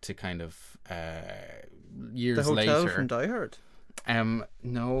back to kind of years later. The hotel from Die Hard?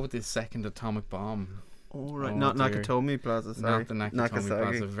 No, the second atomic bomb. Oh, right. Not dear. Nakatomi Plaza, sorry. Not the Nakatomi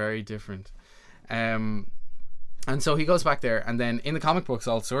Plaza. Very different. And so he goes back there, and then in the comic books,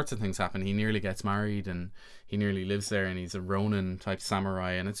 all sorts of things happen. He nearly gets married, and he nearly lives there, and he's a Ronin type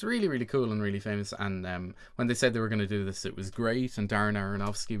samurai, and it's really, really cool and really famous. And when they said they were going to do this, it was great, and Darren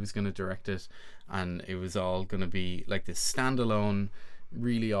Aronofsky was going to direct it, and it was all going to be like this standalone,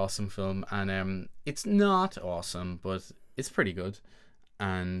 really awesome film. And it's not awesome, but it's pretty good.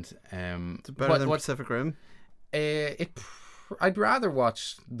 And it's better than Pacific Rim. I'd rather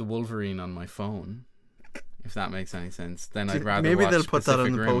watch The Wolverine on my phone, if that makes any sense. Then I'd rather maybe watch they'll put Pacific that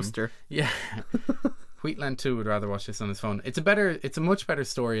on the Rim. poster. Yeah. Wheatland 2 would rather watch this on his phone. It's a much better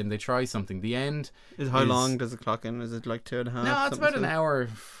story, and they try something. The end How long does it clock in? Is it like 2.5? No, it's about an hour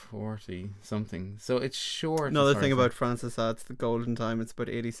 40 something. So it's short. Another thing about Francis Ad's The Golden Time, it's about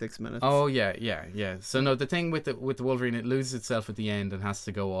 86 minutes. Oh yeah. So no, the thing with the Wolverine, it loses itself at the end and has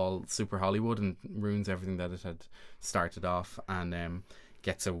to go all super Hollywood and ruins everything that it had started off, and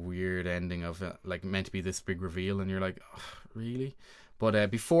gets a weird ending of it, like meant to be this big reveal, and you're like, oh, really?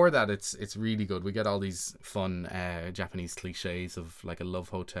 But before that, it's really good. We get all these fun Japanese cliches of like a love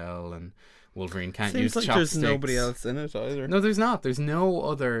hotel, and Wolverine can't use like chopsticks. There's nobody else in it either. No, there's not. There's no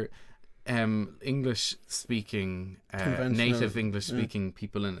other English speaking, native English speaking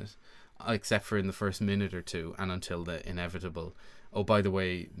people in it, except for in the first minute or two, and until the inevitable, oh, by the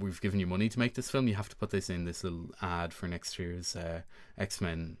way, we've given you money to make this film. You have to put this in this little ad for next year's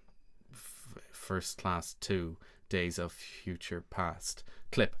X-Men First Class 2 Days of Future Past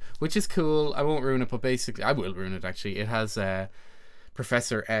clip, which is cool. I won't ruin it, but basically I will ruin it actually. It has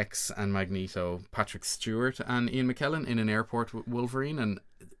Professor X and Magneto, Patrick Stewart and Ian McKellen in an airport with Wolverine, and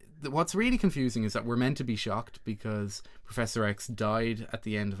what's really confusing is that we're meant to be shocked because Professor X died at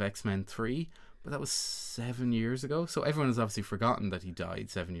the end of X-Men 3, but that was 7 years ago, so everyone has obviously forgotten that he died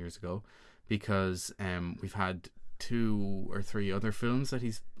 7 years ago, because we've had 2 or 3 other films that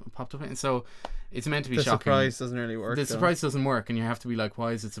he's popped up in, so it's meant to be shocking. The surprise doesn't really work. The surprise doesn't work, and you have to be like,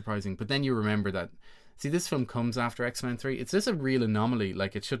 why is it surprising? But then you remember that, see, this film comes after X-Men 3. It's just a real anomaly.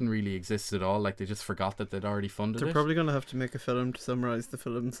 Like, it shouldn't really exist at all. Like, they just forgot that they'd already funded it. They're probably going to have to make a film to summarise the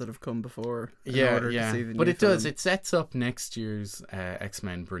films that have come before in order to see the but new it film. does. It sets up next year's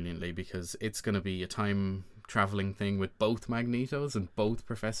X-Men brilliantly, because it's going to be a time traveling thing with both Magnetos and both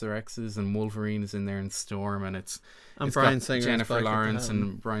Professor X's, and Wolverine is in there, and Storm, and it's Bryan got Singer's Jennifer back Lawrence at the helm.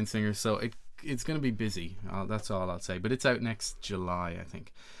 and Bryan Singer, so it's going to be busy. That's all I'll say. But it's out next July, I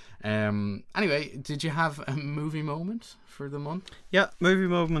think. Anyway, did you have a movie moment for the month? Yeah, movie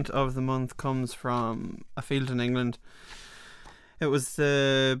moment of the month comes from A Field in England. It was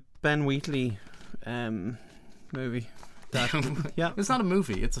the Ben Wheatley movie. Yeah, it's not a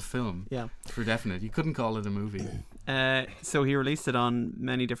movie, it's a film. Yeah, for definite. You couldn't call it a movie. So he released it on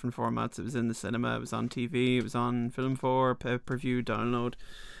many different formats. It was in the cinema, it was on TV, it was on Film 4, pay-per-view, download.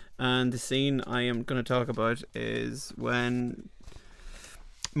 And the scene I am going to talk about is when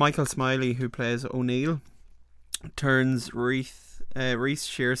Michael Smiley, who plays O'Neill, turns Reese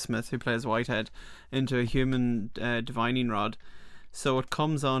Shearsmith, who plays Whitehead, into a human divining rod. So it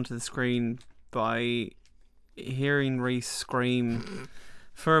comes onto the screen by hearing Reese scream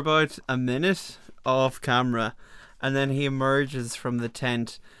for about a minute off camera, and then he emerges from the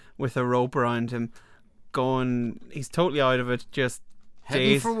tent with a rope around him, he's totally out of it, just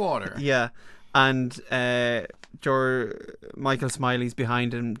heading for water. Yeah, and Michael Smiley's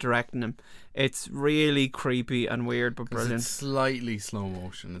behind him directing him. It's really creepy and weird, but brilliant. It's slightly slow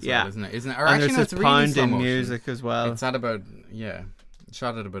motion as well, isn't it? Isn't it? Or and actually, there's no, this pounding music as well. It's at about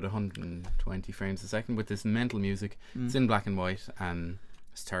shot at about 120 frames a second with this mental music. It's in black and white, and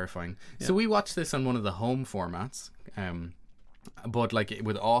it's terrifying. So we watched this on one of the home formats, but like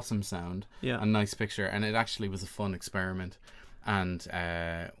with awesome sound and nice picture, and it actually was a fun experiment. And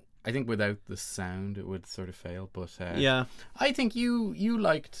I think without the sound it would sort of fail, but I think you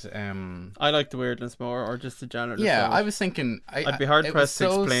liked I liked the weirdness more, or just the genre. I was thinking I'd be hard pressed to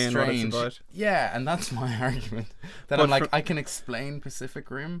explain what it's about. Yeah, and that's my argument, that I'm like, I can explain Pacific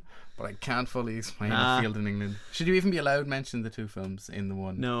Rim, but I can't fully explain A Field in England. Should you even be allowed to mention the two films in the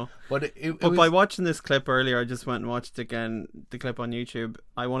one? No, but by watching this clip earlier, I just went and watched again the clip on YouTube.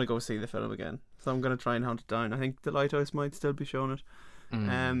 I want to go see the film again, so I'm going to try and hunt it down. I think The Lighthouse might still be showing it.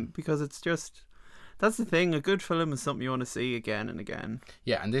 Because it's just, that's the thing, a good film is something you want to see again and again.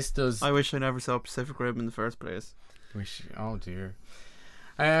 Yeah, and this does. I wish I never saw Pacific Rim in the first place. Oh dear.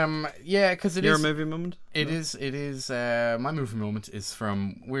 Because it is your movie moment. It is. My movie moment is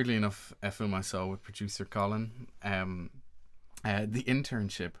from, weirdly enough, a film I saw with producer Colin, The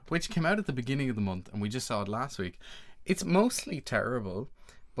Internship, which came out at the beginning of the month, and we just saw it last week. It's mostly terrible,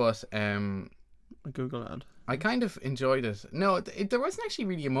 but a Google ad. I kind of enjoyed it. No, there wasn't actually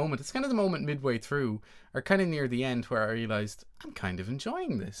really a moment. It's kind of the moment midway through, or kind of near the end, where I realised I'm kind of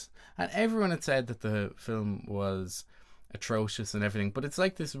enjoying this. And everyone had said that the film was atrocious and everything, but it's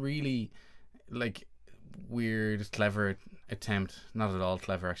like this really, like, weird, clever attempt, not at all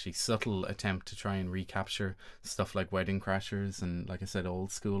clever actually, subtle attempt to try and recapture stuff like Wedding Crashers and, like I said,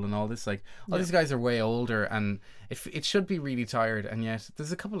 Old School and all this. Like, all these guys are way older, and it should be really tired, and yet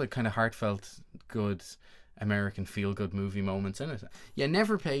there's a couple of kind of heartfelt, good American feel-good movie moments in it. Yeah,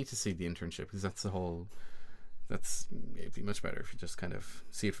 never pay to see The Internship, because it'd be much better if you just kind of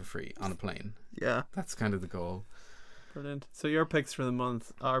see it for free on a plane. Yeah, that's kind of the goal. Brilliant. So your picks for the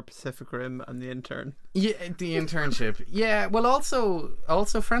month are Pacific Rim and The Intern. Yeah, The Internship. Yeah, well, also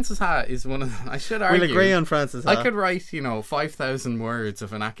Frances Ha is one of I should argue. We'll agree on Frances Ha. I could write 5,000 words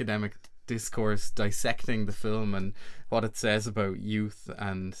of an academic discourse dissecting the film and what it says about youth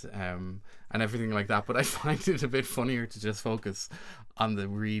and everything like that, but I find it a bit funnier to just focus on the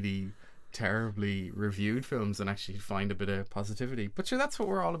really terribly reviewed films and actually find a bit of positivity. But sure, that's what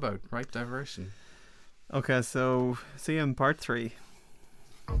we're all about, right? Diversion. Okay, so see you in part 3.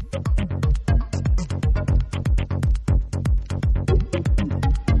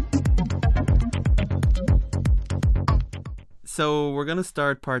 So we're going to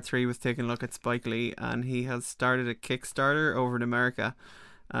start part 3 with taking a look at Spike Lee, and he has started a Kickstarter over in America,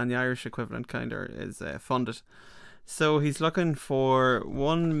 and the Irish equivalent kind of is funded. So he's looking for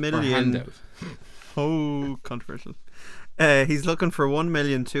 1 million. Oh, controversial. He's looking for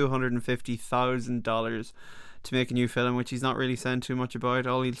 $1,250,000 to make a new film, which he's not really saying too much about.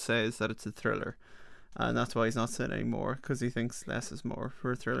 All he'll say is that it's a thriller, and that's why he's not saying any more, because he thinks less is more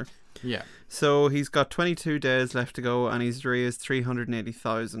for a thriller. Yeah. So he's got 22 days left to go, and he's raised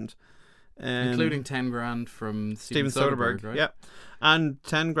 $380,000, including 10 grand from Steven Soderbergh, right? Yeah, and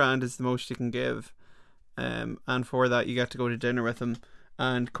 10 grand is the most you can give, and for that you get to go to dinner with him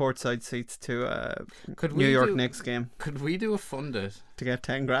and courtside seats to a New York Knicks game. Could we do a fund it to get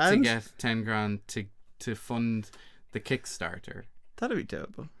 10 grand? To get 10 grand to fund the Kickstarter. That'd be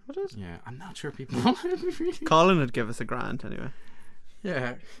doable, would it? Yeah, I'm not sure people would really. Colin would give us a grand anyway.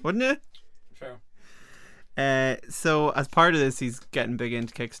 Yeah, wouldn't it? Sure. So as part of this, he's getting big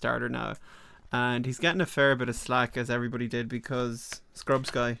into Kickstarter now, and he's getting a fair bit of slack, as everybody did, because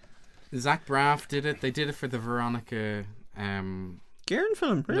Scrubs guy Zach Braff did it. They did it for the Veronica Guerin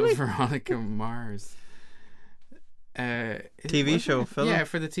film, really? The Veronica Mars TV show film? Yeah,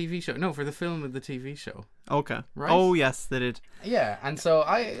 for the TV show. No, for the film of the TV show. Okay. Right? Oh, yes, they did. Yeah, and so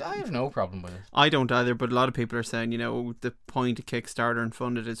I have no problem with it. I don't either, but a lot of people are saying, the point of Kickstarter and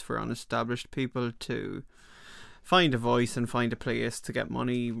Fund It is for unestablished people to find a voice and find a place to get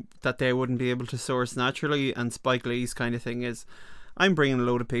money that they wouldn't be able to source naturally. And Spike Lee's kind of thing is, I'm bringing a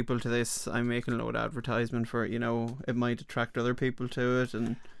load of people to this. I'm making a load of advertisement for it. It might attract other people to it,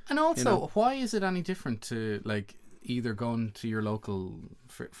 and also, why is it any different to like either going to your local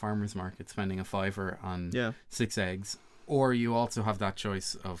farmers market, spending a $5 on 6 eggs, or you also have that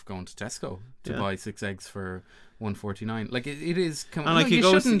choice of going to Tesco to buy 6 eggs for $1.49. Like it is. And like you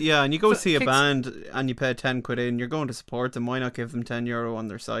go see a band and you pay 10 quid in, you're going to support them. Why not give them €10 on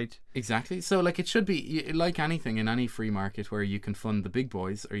their site? Exactly. So like it should be like anything in any free market where you can fund the big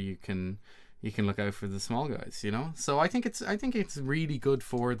boys or you can look out for the small guys. So I think it's really good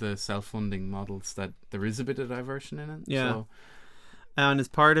for the self-funding models that there is a bit of diversion in it. Yeah. So. And as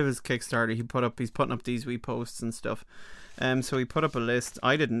part of his Kickstarter, he's putting up these wee posts and stuff. So he put up a list.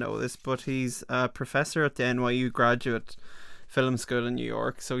 I didn't know this, but he's a professor at the NYU Graduate Film School in New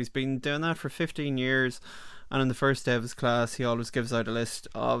York. So he's been doing that for 15 years. And on the first day of his class, he always gives out a list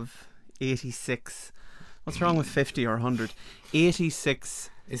of 86. What's wrong with 50 or 100? 86.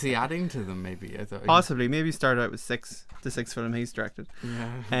 Is he adding to them? Maybe possibly. Maybe he started out with 6. The 6th film he's directed.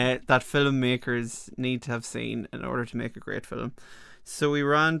 Yeah. That filmmakers need to have seen in order to make a great film. So we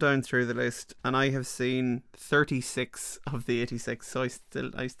ran down through the list, and I have seen 36 of the 86. So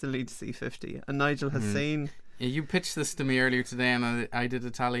I still need to see 50. And Nigel has seen. Yeah, you pitched this to me earlier today, and I did a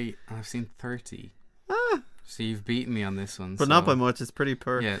tally, and I've seen 30. So you've beaten me on this one, but not by much. It's pretty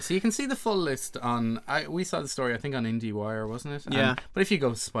poor. Yeah, so you can see the full list on. We saw the story, I think, on IndieWire, wasn't it? Yeah. But if you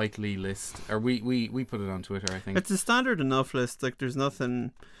go Spike Lee list, or we put it on Twitter, I think it's a standard enough list. Like there's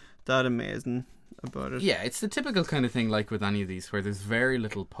nothing that amazing about it. Yeah, it's the typical kind of thing, like with any of these, where there's very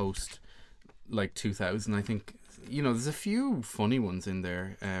little post, like 2000. I think there's a few funny ones in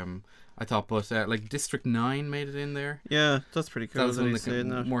there. I thought, but like District 9 made it in there. Yeah, that's pretty cool. That was one of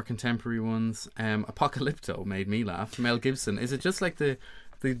the more contemporary ones. Apocalypto made me laugh. Mel Gibson. Is it just like the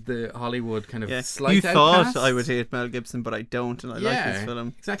the Hollywood kind of Yeah. slight You thought outcast. I would hate Mel Gibson, but I don't, and I like this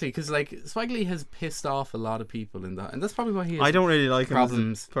film. Exactly, because like Spike Lee has pissed off a lot of people in that, and that's probably why he has I don't really like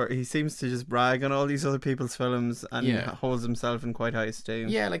problems. him. He seems to just brag on all these other people's films and holds himself in quite high esteem.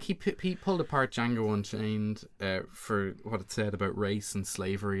 Yeah, like he pulled apart Django Unchained for what it said about race and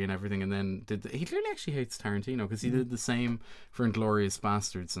slavery and everything, and then he clearly actually hates Tarantino because he did the same for Inglourious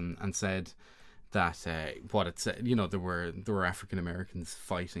Bastards and said that what it said, you know, there were African Americans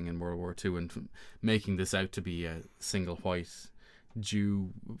fighting in World War II and making this out to be a single white Jew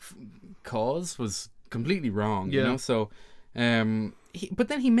cause was completely wrong. You know, so but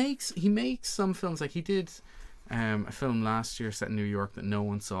then he makes some films, like he did a film last year set in New York that no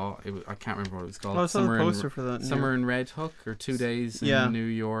one saw. I can't remember what it was called. I saw the poster for that. Summer in Red Hook, or 2 Days in New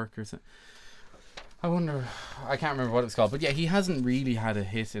York, or something. I can't remember what it was called, but yeah, he hasn't really had a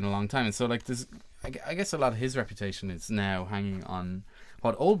hit in a long time, and so like this, I guess a lot of his reputation is now hanging on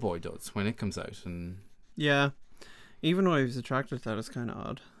what Oldboy does when it comes out, and even though I was attracted to that, it's kind of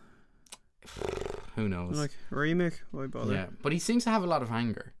odd. Who knows? Like, remake, why bother? Yeah, but he seems to have a lot of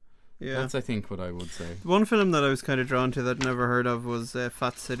anger. Yeah, that's I think what I would say. One film that I was kind of drawn to that I'd never heard of was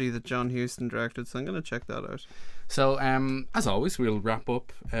Fat City that John Huston directed, so I'm going to check that out. So, as always, we'll wrap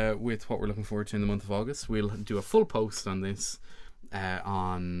up with what we're looking forward to in the month of August. We'll do a full post on this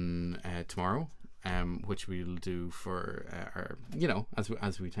on tomorrow, which we'll do for our, you know,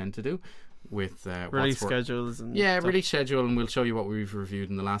 as we tend to do with release schedules and release schedule, and we'll show you what we've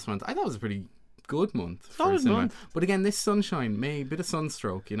reviewed in the last month. I thought it was a pretty good month for cinema. But again, this sunshine, a bit of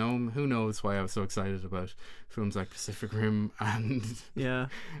sunstroke, you know, who knows why I was so excited about films like Pacific Rim and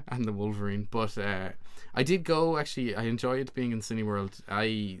and The Wolverine. But I did go, actually. I enjoyed being in Cineworld.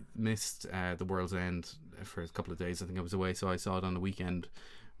 I missed The World's End for a couple of days. I think I was away, so I saw it on the weekend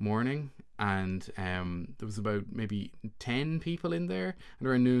morning, and there was about maybe 10 people in there, and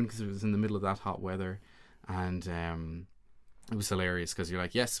around noon, because it was in the middle of that hot weather, and it was hilarious because you're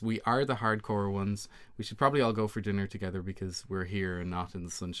like, yes, we are the hardcore ones. We should probably all go for dinner together because we're here and not in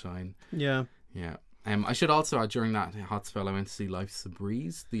the sunshine. Yeah. I should also, during that hot spell, I went to see Life's a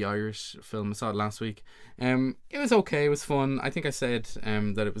Breeze, the Irish film. I saw it last week. It was okay. It was fun. I think I said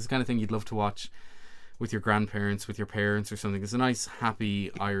that it was the kind of thing you'd love to watch with your grandparents, with your parents or something. It's a nice,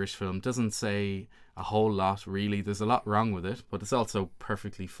 happy Irish film. Doesn't say a whole lot, really. There's a lot wrong with it, but it's also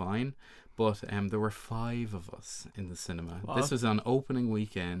perfectly fine. But there were 5 of us in the cinema. Wow. This was on opening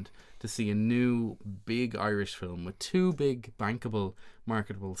weekend to see a new big Irish film with 2 big bankable,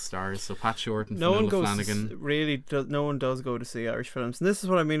 marketable stars. So Pat Short and Fionnuala Flanagan. No one does go to see Irish films, and this is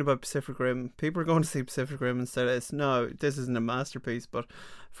what I mean about Pacific Rim. People are going to see Pacific Rim instead of this. No, this isn't a masterpiece. But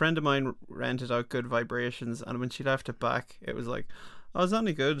a friend of mine rented out Good Vibrations, and when she left it back, it was like, "Oh, it's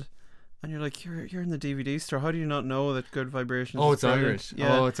only good." And you're like, you're in the DVD store. How do you not know that Good Vibrations? Oh, it's Irish.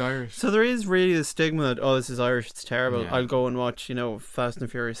 Yeah. Oh, it's Irish. So there is really the stigma that this is Irish. It's terrible. Yeah. I'll go and watch, Fast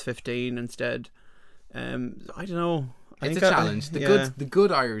and Furious 15 instead. I don't know. It's a challenge. The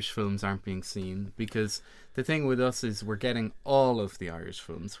good Irish films aren't being seen because the thing with us is we're getting all of the Irish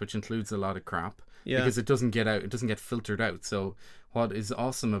films, which includes a lot of crap. Yeah. Because it doesn't get out. It doesn't get filtered out. So what is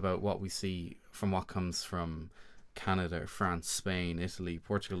awesome about what we see from what comes from Canada, France, Spain, Italy,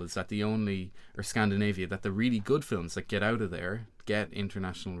 Portugal is that or Scandinavia, that the really good films that get out of there, get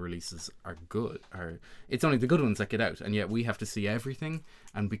international releases, are good. It's only the good ones that get out, and yet we have to see everything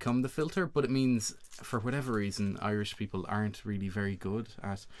and become the filter. But it means, for whatever reason, Irish people aren't really very good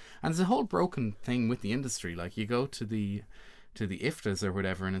at, and there's a whole broken thing with the industry. Like, you go to the IFTAs or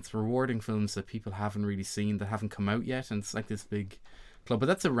whatever, and it's rewarding films that people haven't really seen, that haven't come out yet, and it's like this big club. But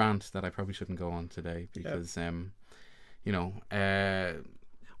that's a rant that I probably shouldn't go on today because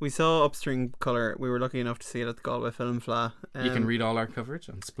we saw Upstream Colour. We were lucky enough to see it at the Galway Film Fleadh. You can read all our coverage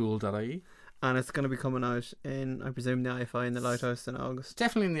on spool.ie. And it's going to be coming out in, I presume, the IFI in the Lighthouse in August.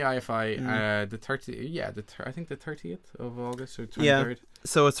 Definitely in the IFI. The 30th. I think the 30th of August or 23rd. Yeah.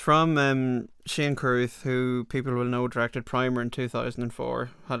 So it's from Shane Carruth, who people will know directed Primer in 2004.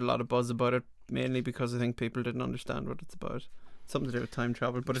 Had a lot of buzz about it, mainly because I think people didn't understand what it's about. Something to do with time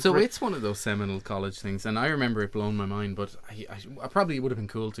travel, but it's one of those seminal college things, and I remember it blowing my mind. But I probably would have been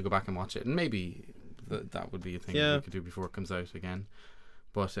cool to go back and watch it, and maybe that would be a thing that we could do before it comes out again.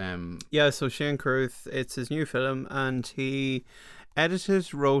 But so Shane Carruth, it's his new film, and he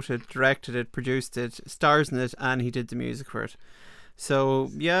edited, wrote it, directed it, produced it, stars in it, and he did the music for it. So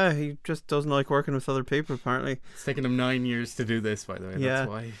he just doesn't like working with other people, apparently. It's taken him 9 years to do this, by the way. That's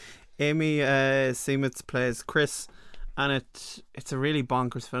why. Amy Seimetz plays Chris. And it's a really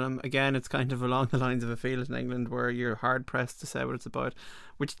bonkers film. Again, it's kind of along the lines of A Field in England, where you're hard pressed to say what it's about,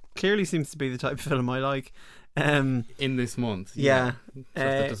 which clearly seems to be the type of film I like. in this month. Yeah. So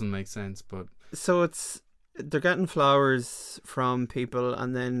that doesn't make sense, but so they're getting flowers from people,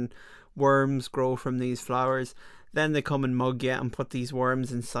 and then worms grow from these flowers. Then they come and mug you and put these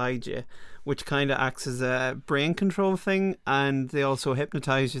worms inside you, which kind of acts as a brain control thing, and they also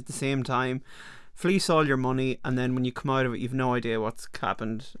hypnotise you at the same time, fleece all your money, and then when you come out of it, you've no idea what's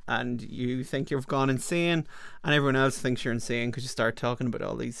happened, and you think you've gone insane, and everyone else thinks you're insane because you start talking about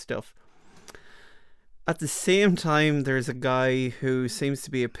all these stuff. At the same time, there's a guy who seems to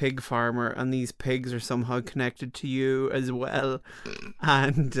be a pig farmer, and these pigs are somehow connected to you as well.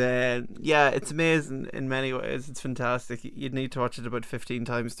 And yeah, it's amazing in many ways. It's fantastic. You'd need to watch it about 15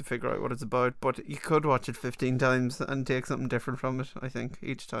 times to figure out what it's about, but you could watch it 15 times and take something different from it, I think,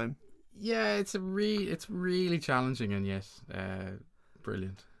 each time. Yeah, it's really challenging and yet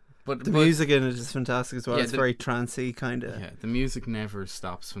brilliant. But the music in it is fantastic as well. Yeah, it's very trancey kind of. Yeah, the music never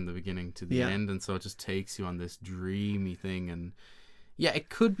stops from the beginning to the end, and so it just takes you on this dreamy thing. And yeah, it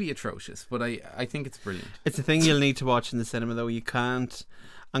could be atrocious, but I think it's brilliant. It's a thing you'll need to watch in the cinema, though. You can't,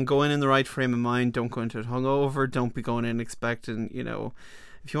 and go in the right frame of mind. Don't go into it hungover. Don't be going in expecting, you know,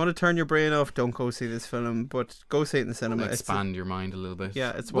 if you want to turn your brain off, don't go see this film, but go see it in the cinema. Expand your mind a little bit.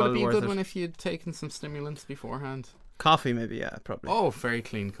 Yeah, it's well worth it. Would it be a good one if you'd taken some stimulants beforehand? Coffee, maybe, yeah, probably. Oh, very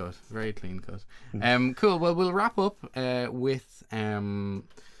clean cut. Very clean cut. Cool. Well, we'll wrap up with a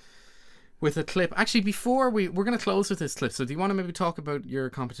clip. Actually, before we're going to close with this clip, so do you want to maybe talk about your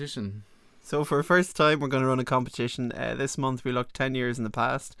competition? So for the first time, we're going to run a competition. This month we looked 10 years in the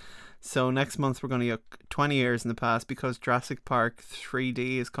past. So next month we're going to look 20 years in the past, because Jurassic Park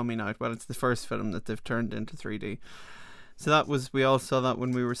 3D is coming out. Well, it's the first film that they've turned into 3D. So we all saw that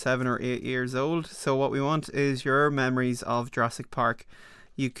when we were 7 or 8 years old. So what we want is your memories of Jurassic Park.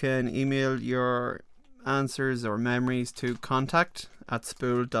 You can email your answers or memories to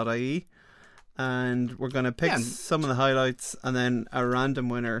contact@spool.ie, and we're going to pick some of the highlights, and then a random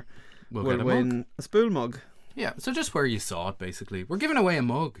winner will win a Spool mug. Yeah, so just where you saw it, basically. We're giving away a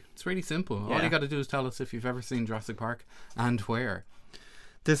mug. It's really simple. Yeah. All you got to do is tell us if you've ever seen Jurassic Park and where.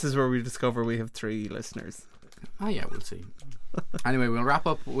 This is where we discover we have 3 listeners. Oh yeah, we'll see. Anyway, we'll wrap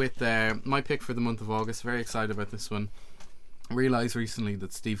up with my pick for the month of August. Very excited about this one. Realised recently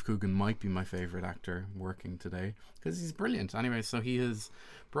that Steve Coogan might be my favourite actor working today, because he's brilliant. Anyway, so he has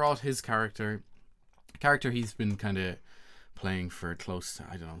brought his character he's been kind of playing for close to,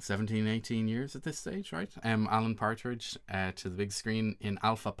 17, 18 years at this stage, right? Alan Partridge to the big screen in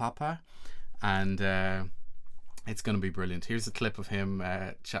Alpha Papa, and it's going to be brilliant. Here's a clip of him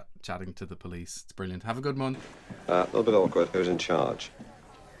chatting to the police. It's brilliant. Have a good month. A little bit awkward. Who's in charge?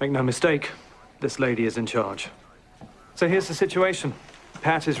 Make no mistake, this lady is in charge. So here's the situation.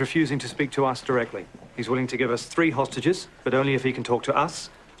 Pat is refusing to speak to us directly. He's willing to give us 3 hostages, but only if he can talk to us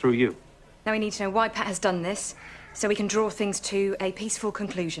through you. Now we need to know why Pat has done this, so we can draw things to a peaceful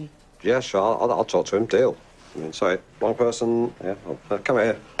conclusion. Yeah, sure. I'll talk to him. Deal. I mean, sorry, wrong person. Yeah, come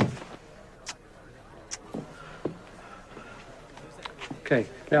here. Okay.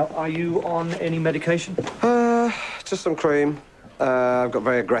 Now, are you on any medication? Just some cream. I've got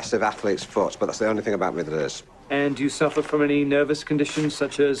very aggressive athlete's foot, but that's the only thing about me that is. And do you suffer from any nervous conditions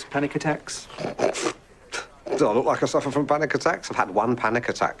such as panic attacks? Do I look like I suffer from panic attacks? I've had 1 panic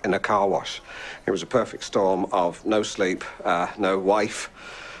attack in a car wash. It was a perfect storm of no sleep, no wife,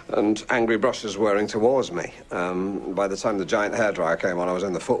 and angry brushes whirring towards me. By the time the giant hairdryer came on, I was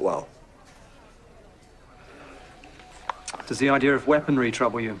in the footwell. Does the idea of weaponry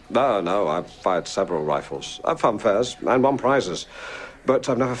trouble you? No, I've fired several rifles. I've fun fairs and won prizes, but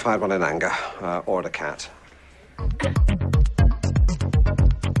I've never fired one in anger or at a cat.